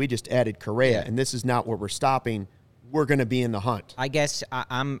 Look, we just added Correa, and this is not where we're stopping. We're going to be in the hunt. I guess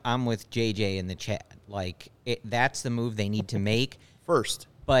I'm with JJ in the chat. Like, that's the move they need to make. First.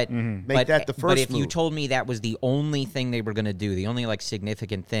 But Make that the But first if you move. told me that was the only thing they were going to do, the only like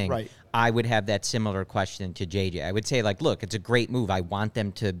significant thing, Right. I would have that similar question to JJ. I would say, like, look, it's a great move. I want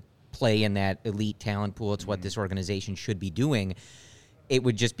them to play in that elite talent pool. It's what this organization should be doing. It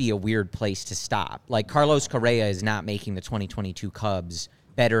would just be a weird place to stop. Like, Carlos Correa is not making the 2022 Cubs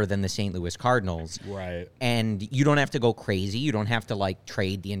better than the St. Louis Cardinals. Right. And you don't have to go crazy. You don't have to, like,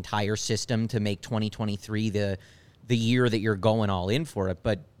 trade the entire system to make 2023 the year that you're going all in for it.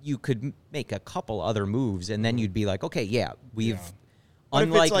 But you could make a couple other moves, and then you'd be like, okay, yeah, we've But if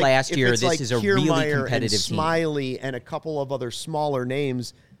it's unlike last if year, it's this like is a really Kiermaier competitive and team. Smiley and a couple of other smaller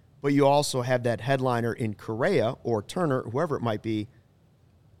names, but you also have that headliner in Correa or Turner, whoever it might be,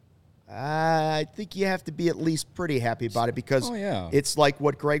 I think you have to be at least pretty happy about it because it's like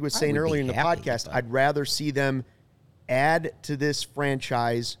what Greg was saying would be earlier in the happy, podcast. but- I'd rather see them add to this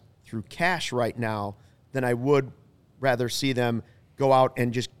franchise through cash right now than I would rather see them go out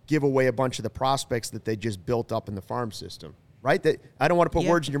and just give away a bunch of the prospects that they just built up in the farm system. Right? That I don't want to put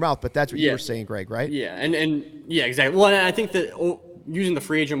words in your mouth, but that's what you were saying, Greg, right? Yeah, and yeah, exactly. Well, and I think that using the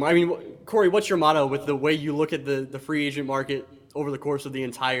free agent, I mean, Corey, what's your motto with the way you look at the free agent market over the course of the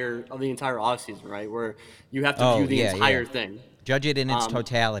entire offseason, right? Where you have to view the entire thing. Judge it in its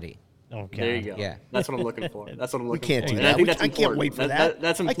totality. Okay. There you go. Yeah. That's what I'm looking for. That's what I'm looking can't for. do And that. I think We- that's I can't important. wait for that.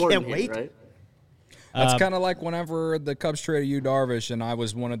 That's I important can't here, wait. right? That's kind of like whenever the Cubs traded Yu Darvish, and I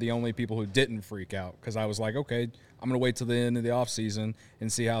was one of the only people who didn't freak out because I was like, okay, I'm going to wait till the end of the offseason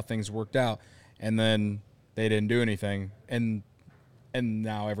and see how things worked out. And then they didn't do anything, and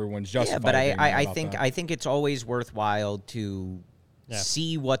now everyone's justified. Yeah, but being mad I about think that. I think it's always worthwhile to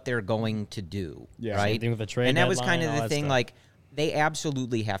see what they're going to do, Yeah. right? Same thing with the trade and that was deadline, kind of all the that thing. stuff. Like, they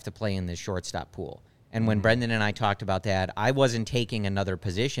absolutely have to play in this shortstop pool. And Mm-hmm. when Brendan and I talked about that, I wasn't taking another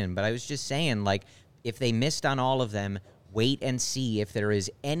position, but I was just saying, like, if they missed on all of them, wait and see if there is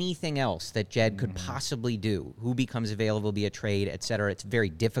anything else that Jed could Mm-hmm. possibly do. Who becomes available via trade, et cetera. It's very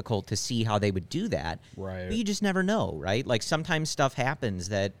difficult to see how they would do that. Right. But you just never know, right? Like, sometimes stuff happens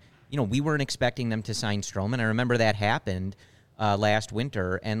that, we weren't expecting them to sign Stroman. I remember that happened last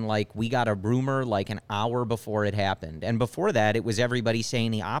winter, and, like, we got a rumor, like, an hour before it happened. And before that, it was everybody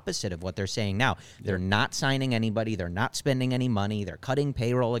saying the opposite of what they're saying now. They're not signing anybody. They're not spending any money. They're cutting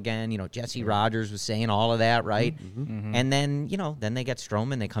payroll again. Jesse Rogers was saying all of that, right? And then, then they get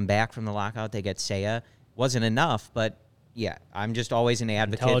Stroman. They come back from the lockout. They get Seiya. Wasn't enough, but, yeah, I'm just always an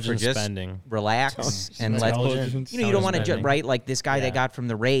advocate for Intelligent just spending. relax and let Intelligent you don't want to spending. right, like this guy they Yeah. got from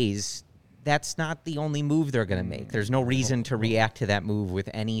the Rays. That's not the only move they're going to make. There's no reason to react to that move with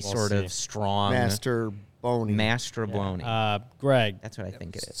any sort see. of strong Master Boney. Mastrobuoni. Greg, That's what I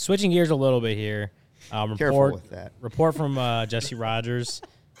think it is. switching gears a little bit here. Careful with that. Report from Jesse Rogers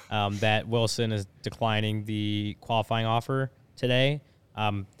that Wilson is declining the qualifying offer today.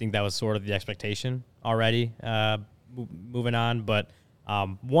 I think that was sort of the expectation already. Moving on, but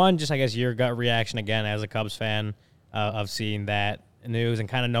one, just I guess your gut reaction again as a Cubs fan of seeing that news and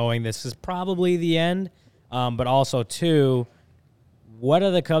kind of knowing this is probably the end. But also two, what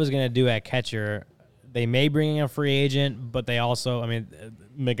are the Cubs going to do at catcher? They may bring in a free agent, but they also,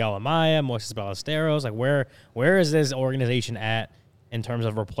 Miguel Amaya, Moises Ballesteros, like where is this organization at in terms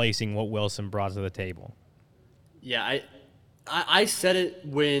of replacing what Wilson brought to the table? Yeah, I said it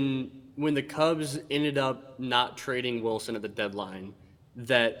when the Cubs ended up not trading Wilson at the deadline,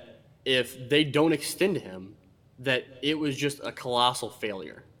 that if they don't extend him, that it was just a colossal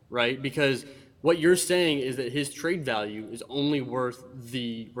failure, right? Because what you're saying is that his trade value is only worth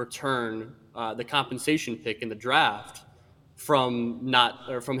the return, the compensation pick in the draft from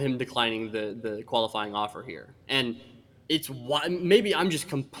him declining the qualifying offer here. And it's why maybe I'm just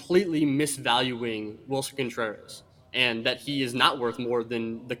completely misvaluing Wilson Contreras and that he is not worth more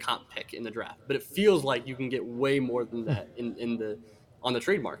than the comp pick in the draft. But it feels like you can get way more than that on the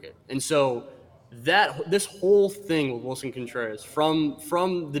trade market. And so this whole thing with Wilson Contreras from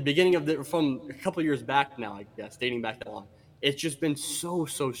the beginning from a couple of years back now, I guess, dating back that long, it's just been so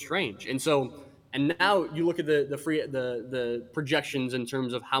strange. And now you look at the projections in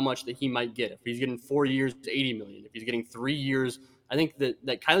terms of how much that he might get. If he's getting 4 years, $80 million. If he's getting 3 years, I think that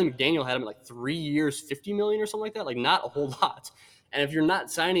Kylie McDaniel had him at like 3 years, $50 million or something like that. Like not a whole lot. And if you're not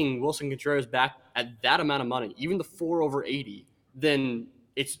signing Wilson Contreras back at that amount of money, even the 4 over 80, then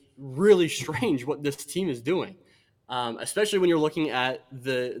it's really strange what this team is doing. Especially when you're looking at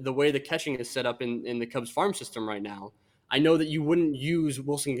the way the catching is set up in the Cubs farm system right now. I know that you wouldn't use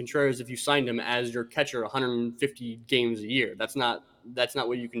Wilson Contreras if you signed him as your catcher 150 games a year. That's not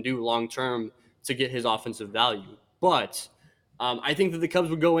what you can do long term to get his offensive value. But I think that the Cubs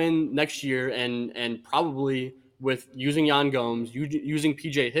would go in next year and probably with using Yan Gomes, using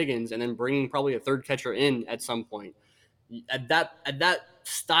PJ Higgins, and then bringing probably a third catcher in at some point. At that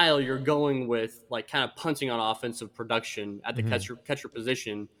style, you're going with like kind of punting on offensive production at the catcher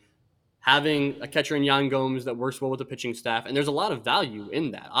position. Having a catcher in Yan Gomes that works well with the pitching staff, and there's a lot of value in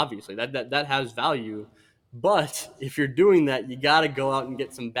that. Obviously, that has value. But if you're doing that, you got to go out and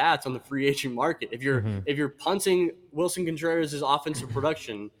get some bats on the free agent market. If you're punting Wilson Contreras' offensive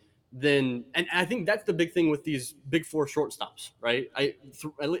production, then and I think that's the big thing with these big 4 shortstops, right?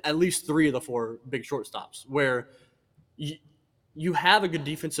 At least 3 of the 4 big shortstops where you have a good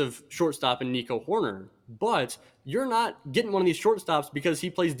defensive shortstop in Nico Horner, but you're not getting one of these shortstops because he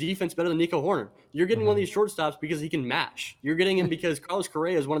plays defense better than Nico Horner. You're getting one of these shortstops because he can mash. You're getting him because Carlos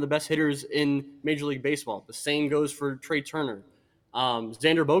Correa is one of the best hitters in Major League Baseball. The same goes for Trey Turner.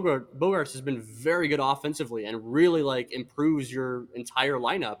 Xander Bogaerts has been very good offensively and really like improves your entire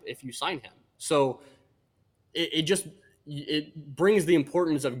lineup if you sign him. So it brings the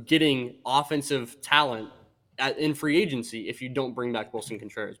importance of getting offensive talent in free agency if you don't bring back Wilson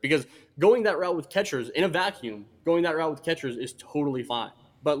Contreras, because going that route with catchers in a vacuum, is totally fine.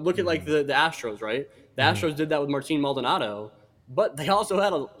 But look at like the Astros, right? The Astros did that with Martin Maldonado, but they also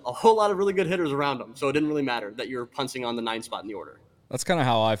had a whole lot of really good hitters around them. So it didn't really matter that you're punting on the 9th spot in the order. That's kind of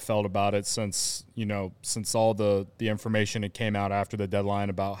how I felt about it since all the information that came out after the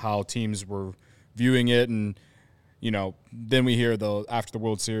deadline about how teams were viewing it. And, then we hear after the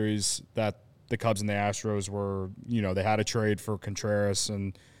World Series that the Cubs and the Astros were, they had a trade for Contreras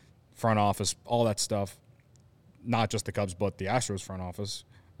and front office, all that stuff. Not just the Cubs, but the Astros front office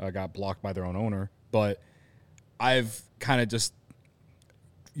got blocked by their own owner. But I've kind of just,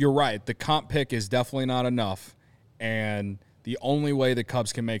 you're right. The comp pick is definitely not enough. And the only way the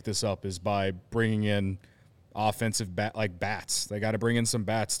Cubs can make this up is by bringing in offensive bats. They got to bring in some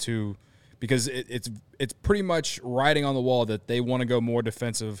bats too, because it's pretty much writing on the wall that they want to go more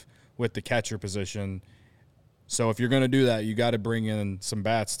defensive with the catcher position. So if you're going to do that, you got to bring in some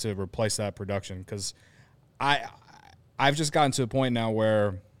bats to replace that production, because I've just gotten to a point now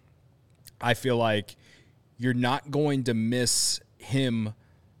where I feel like you're not going to miss him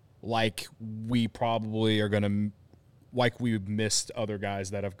like we probably are going to, like we've missed other guys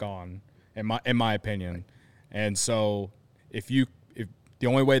that have gone, in my opinion. And so if the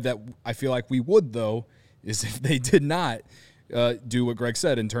only way that I feel like we would, though, is if they did not do what Greg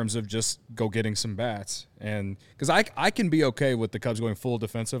said in terms of just go getting some bats. And because I can be okay with the Cubs going full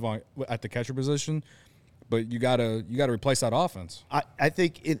defensive at the catcher position, but you gotta replace that offense. I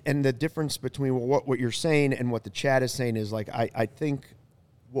think and the difference between what you're saying and what the chat is saying is, like, I think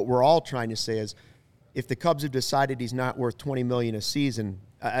what we're all trying to say is, if the Cubs have decided he's not worth $20 million a season,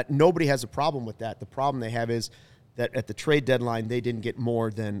 nobody has a problem with that. The problem they have is that at the trade deadline they didn't get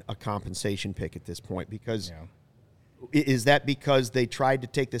more than a compensation pick at this point. Because is that because they tried to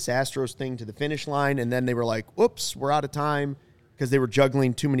take this Astros thing to the finish line and then they were like, "Whoops, we're out of time," because they were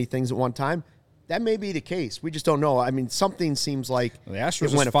juggling too many things at one time? That may be the case. We just don't know. I mean, something seems like the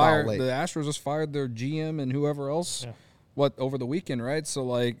Astros just fired. The Astros just fired their GM and whoever else. Yeah. Over the weekend, right?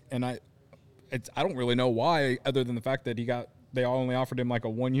 So I don't really know why, other than the fact that they only offered him like a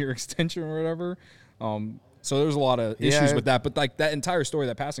 1-year extension or whatever. So there's a lot of issues with that. But like that entire story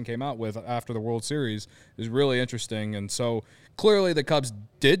that Passan came out with after the World Series is really interesting. And so clearly the Cubs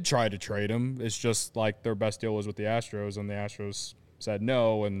did try to trade him. It's just like their best deal was with the Astros, and the Astros said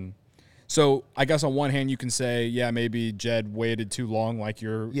no. And So I guess on one hand you can say, yeah, maybe Jed waited too long, like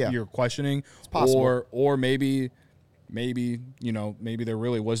you're questioning, it's possible. or maybe maybe there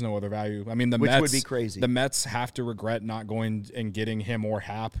really was no other value. I mean, the Which Mets would be crazy. The Mets have to regret not going and getting him or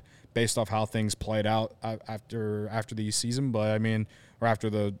Hap based off how things played out after the season. But I mean, or after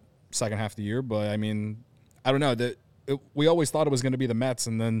the second half of the year. But I mean, I don't know we always thought it was going to be the Mets,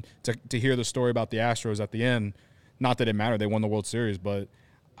 and then to hear the story about the Astros at the end, not that it mattered, they won the World Series, but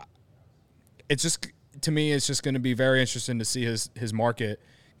it's just, to me, it's just going to be very interesting to see his market,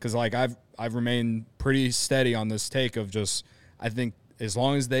 because like I've remained pretty steady on this take of just, I think as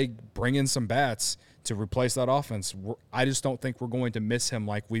long as they bring in some bats to replace that offense, I just don't think we're going to miss him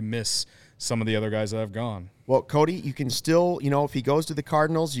like we miss some of the other guys that have gone. Well, Cody, you can still, if he goes to the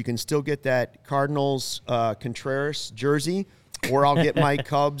Cardinals, you can still get that Cardinals Contreras jersey, or I'll get my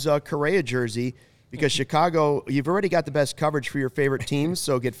Cubs Correa jersey, because Chicago, you've already got the best coverage for your favorite teams,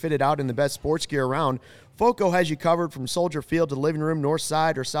 so get fitted out in the best sports gear around. Foco has you covered from Soldier Field to the living room, north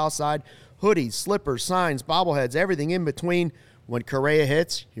side or south side. Hoodies, slippers, signs, bobbleheads, everything in between. When Correa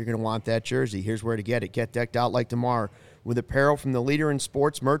hits, you're going to want that jersey. Here's where to get it. Get decked out like tomorrow with apparel from the leader in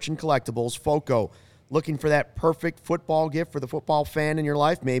sports merch and collectibles, Foco. Looking for that perfect football gift for the football fan in your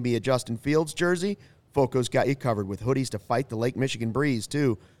life? Maybe a Justin Fields jersey? Foco's got you covered with hoodies to fight the Lake Michigan breeze,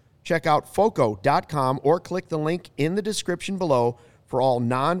 too. Check out Foco.com or click the link in the description below. For all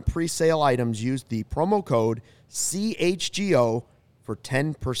non-presale items, use the promo code CHGO for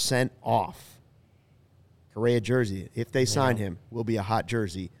 10% off. Correa jersey, if they sign him, will be a hot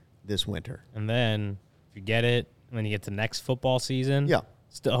jersey this winter. And then if you get it, and then you get to next football season, yeah,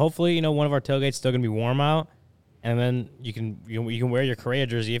 hopefully one of our tailgates still gonna be warm out, and then you can wear your Correa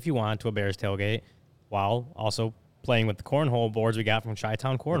jersey if you want to a Bears tailgate, while also playing with the cornhole boards we got from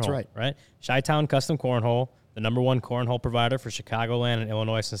Chi-Town Cornhole. That's right? Chi-Town Custom Cornhole, the #1 cornhole provider for Chicagoland and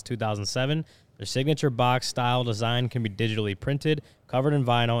Illinois since 2007. Their signature box style design can be digitally printed, covered in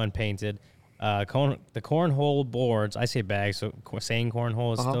vinyl, and painted. The cornhole boards, I say bags, so saying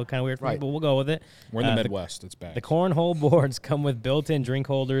cornhole is still kind of weird for me, but we'll go with it. We're in the Midwest, it's bags. The cornhole boards come with built-in drink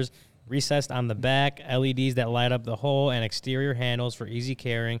holders, recessed on the back, LEDs that light up the hole, and exterior handles for easy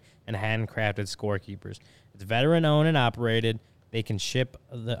carrying and handcrafted scorekeepers. It's veteran-owned and operated. They can ship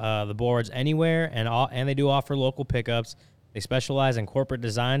the boards anywhere, and they do offer local pickups. They specialize in corporate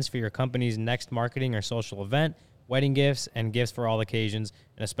designs for your company's next marketing or social event, wedding gifts, and gifts for all occasions,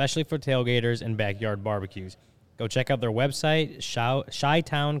 and especially for tailgaters and backyard barbecues. Go check out their website,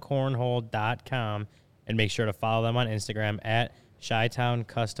 shytowncornhole.com, and make sure to follow them on Instagram at Chi-Town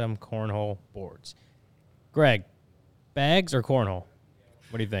Custom Cornhole Boards. Greg, bags or cornhole?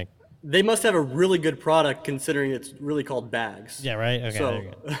 What do you think? They must have a really good product considering it's really called bags. Yeah, right? Okay, So- there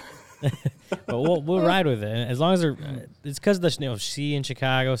you go. But we'll ride with it. As long as it's because the C in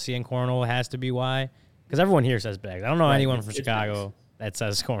Chicago, C in cornhole has to be why. Because everyone here says bags. I don't know anyone from it's Chicago that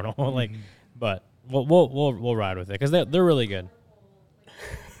says cornhole. But we'll ride with it because they're really good.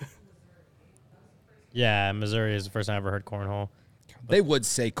 Yeah, Missouri is the first time I ever heard cornhole. They would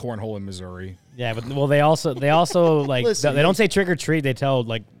say cornhole in Missouri. Yeah, but they also like Listen, they don't say trick or treat. They tell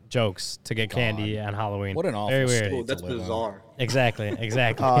like jokes to get candy on Halloween. What an awful Very weird. state. Oh, that's to live in. bizarre. Exactly.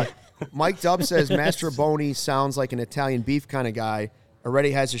 Mike Dubb says Mastroboni sounds like an Italian beef kind of guy.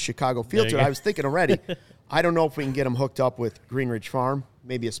 Already has a Chicago feel There to you it. go. I was thinking already. I don't know if we can get him hooked up with Greenridge Farm,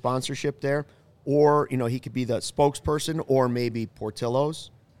 maybe a sponsorship there, or he could be the spokesperson, or maybe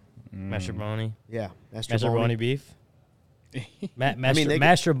Portillo's. Mastrobuoni. Yeah, Mastrobuoni beef. they could-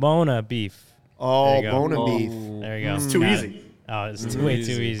 Mastrobona beef. Oh, There you go. Bona beef. There you go. It's too Got easy. it. Oh, it's way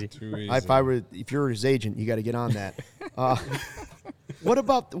too easy. Too easy. If you're his agent, you got to get on that. What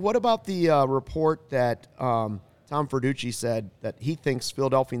about the report that Tom Ferducci said that he thinks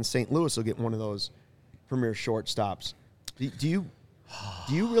Philadelphia and St. Louis will get one of those premier shortstops? Do you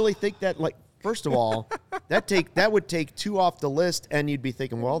really think that? Like, first of all, that would take two off the list, and you'd be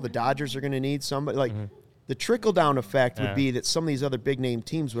thinking, well, the Dodgers are going to need somebody. Like, the trickle down effect would be that some of these other big name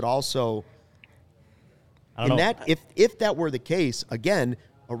teams would also. I don't know. If that were the case, again,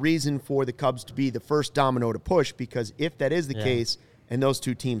 a reason for the Cubs to be the first domino to push, because if that is the case and those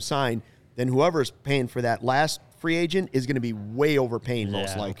two teams sign, then whoever's paying for that last free agent is going to be way overpaying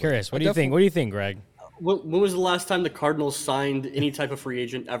most I'm likely. curious. What do you think? What do you think, Greg? When was the last time the Cardinals signed any type of free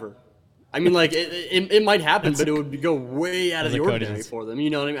agent ever? I mean, like, it might happen, but it would go way out of the That's a ordinary Cody's. for them. You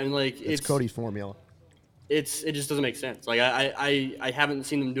know what I mean? Like, It's Cody's formula. it just doesn't make sense. Like, I haven't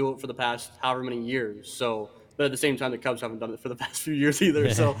seen them do it for the past however many years. So, but at the same time, the Cubs haven't done it for the past few years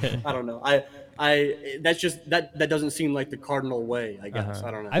either. So I don't know. That doesn't seem like the Cardinal way. I guess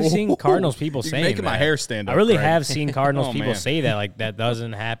I don't know. I've seen Cardinals people You're saying making my that. hair stand I up, really Greg. have seen Cardinals Oh, people man. say that. Like, that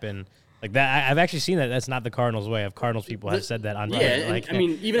doesn't happen. Like that, I've actually seen that. That's not the Cardinals' way. Of Cardinals people have said that on. Yeah, like, and, I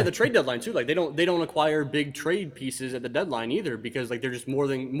mean, even at the trade deadline too. Like they don't acquire big trade pieces at the deadline either, because like they're just more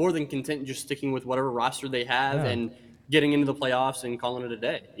than content just sticking with whatever roster they have and getting into the playoffs and calling it a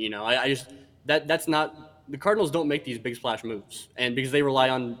day. You know, I just that's not the Cardinals don't make these big splash moves, and because they rely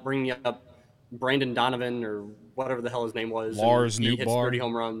on bringing up Brandon Donovan or whatever the hell his name was, Lars and he hits Nootbaar. 30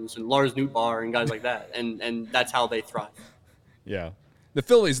 home runs, and Lars Nootbaar and guys like that, and that's how they thrive. Yeah. The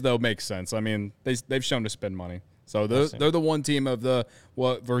Phillies, though, makes sense. I mean, they've shown to spend money. So they're the one team of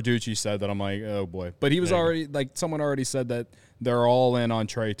what Verducci said that I'm like, oh, boy. But he was already, like, someone already said that they're all in on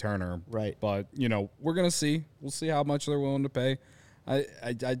Trey Turner. Right. But, you know, we're going to see. We'll see how much they're willing to pay.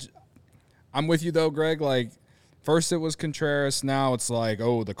 I'm with you, though, Greg. Like, first it was Contreras. Now it's like,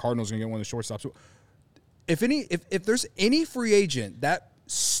 oh, the Cardinals are going to get one of the shortstops. If there's any free agent that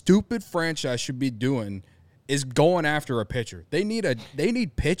stupid franchise should be doing is going after a pitcher. They need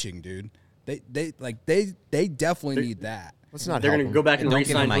pitching, dude. They definitely need that. Let's not. They're going to go back and Don't give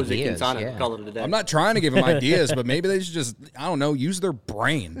re-sign them Jose ideas, Quintana yeah. and call it a day. I'm not trying to give them ideas, but maybe they should just, I don't know, use their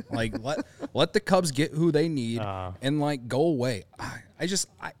brain. Like let the Cubs get who they need and like go away.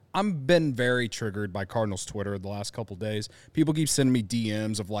 I'm been very triggered by Cardinals Twitter the last couple days. People keep sending me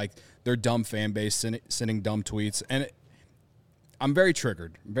DMs of like their dumb fan base sending dumb tweets, and I'm very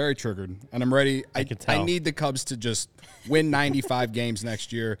triggered, and I'm ready. I need the Cubs to just win 95 games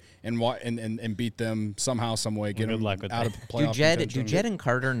next year and beat them somehow, some way, get them out of playoff contention. Do Jed and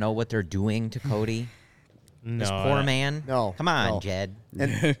Carter know what they're doing to Cody? No, This poor man? No. Come on, No. Jed.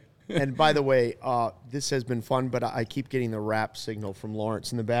 And by the way, this has been fun, but I keep getting the rap signal from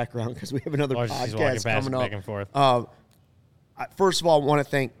Lawrence in the background because we have another She's walking podcast past coming up. back and forth. First of all, I want to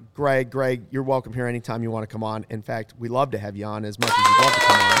thank Greg. Greg, you're welcome here anytime you want to come on. In fact, we love to have you on as much as you'd love to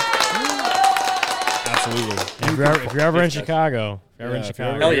come on. Absolutely. If you're ever in Chicago,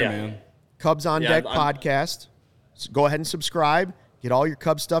 Hell yeah. Man. Cubs on Deck podcast. So go ahead and subscribe. Get all your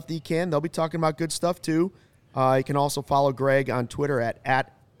Cubs stuff that you can. They'll be talking about good stuff too. You can also follow Greg on Twitter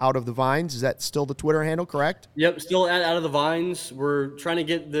at Out of the Vines. Is that still the Twitter handle, correct? Yep, still out of the Vines. We're trying to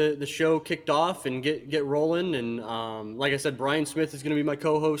get the show kicked off and get rolling. And like I said, Brian Smith is going to be my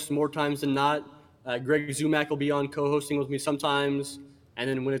co-host more times than not. Greg Zumack will be on co-hosting with me sometimes. And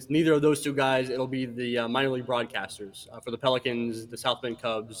then when it's neither of those two guys, it'll be the minor league broadcasters for the Pelicans, the South Bend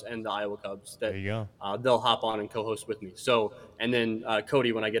Cubs, and the Iowa Cubs. There you go. They'll hop on and co-host with me. So, and then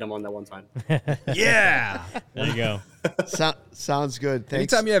Cody when I get him on that one time. Yeah. There you go. Sounds good.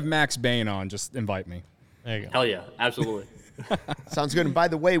 Thanks. Anytime you have Max Bain on, just invite me. There you go. Hell yeah, absolutely. Sounds good. And by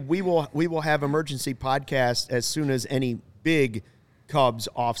the way, we will have emergency podcast as soon as any big Cubs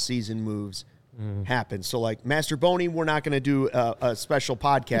off-season moves happen. So like Master Boney, we're not going to do a special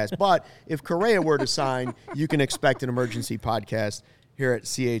podcast, but if Correa were to sign, you can expect an emergency podcast here at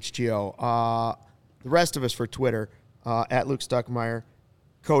CHGO. The rest of us for Twitter, at Luke Stuckmeyer,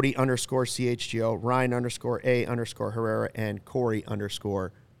 Cody _CHGO, Ryan _A Herrera, and Corey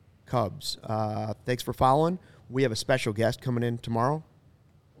 _Cubs. Thanks for following. We have a special guest coming in tomorrow.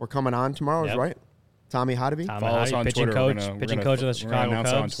 Or coming on tomorrow, is right? Tommy Hodeby. Follow us on pitching Twitter. coach, pitching coach of the Chicago announce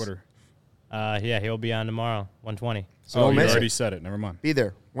Cubs. it on Twitter. Yeah, he'll be on tomorrow, 120. So Oh, don't you miss already it. said it. Never mind. Be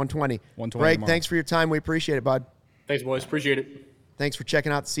there, 120. 120 Greg, tomorrow. thanks for your time. We appreciate it, bud. Thanks, boys. Appreciate it. Thanks for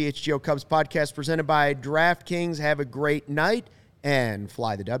checking out the CHGO Cubs podcast presented by DraftKings. Have a great night and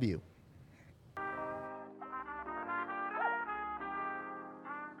fly the W.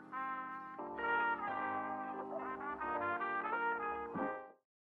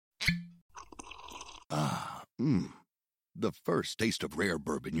 The first taste of rare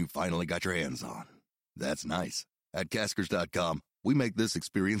bourbon you finally got your hands on. That's nice. At Caskers.com, we make this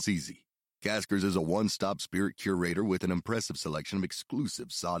experience easy. Caskers is a one-stop spirit curator with an impressive selection of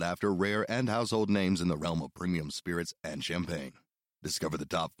exclusive, sought-after, rare, and household names in the realm of premium spirits and champagne. Discover the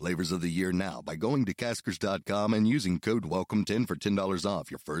top flavors of the year now by going to Caskers.com and using code WELCOME10 for $10 off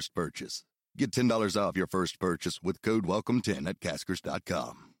your first purchase. Get $10 off your first purchase with code WELCOME10 at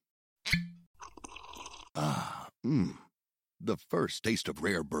Caskers.com. The first taste of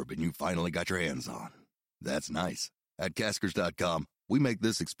rare bourbon you finally got your hands on. That's nice. At Caskers.com, we make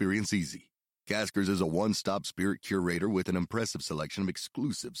this experience easy. Caskers is a one-stop spirit curator with an impressive selection of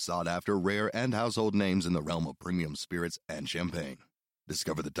exclusive, sought-after, rare, and household names in the realm of premium spirits and champagne.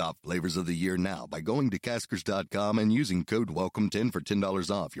 Discover the top flavors of the year now by going to Caskers.com and using code WELCOME10 for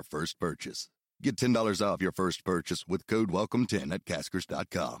 $10 off your first purchase. Get $10 off your first purchase with code WELCOME10 at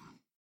Caskers.com.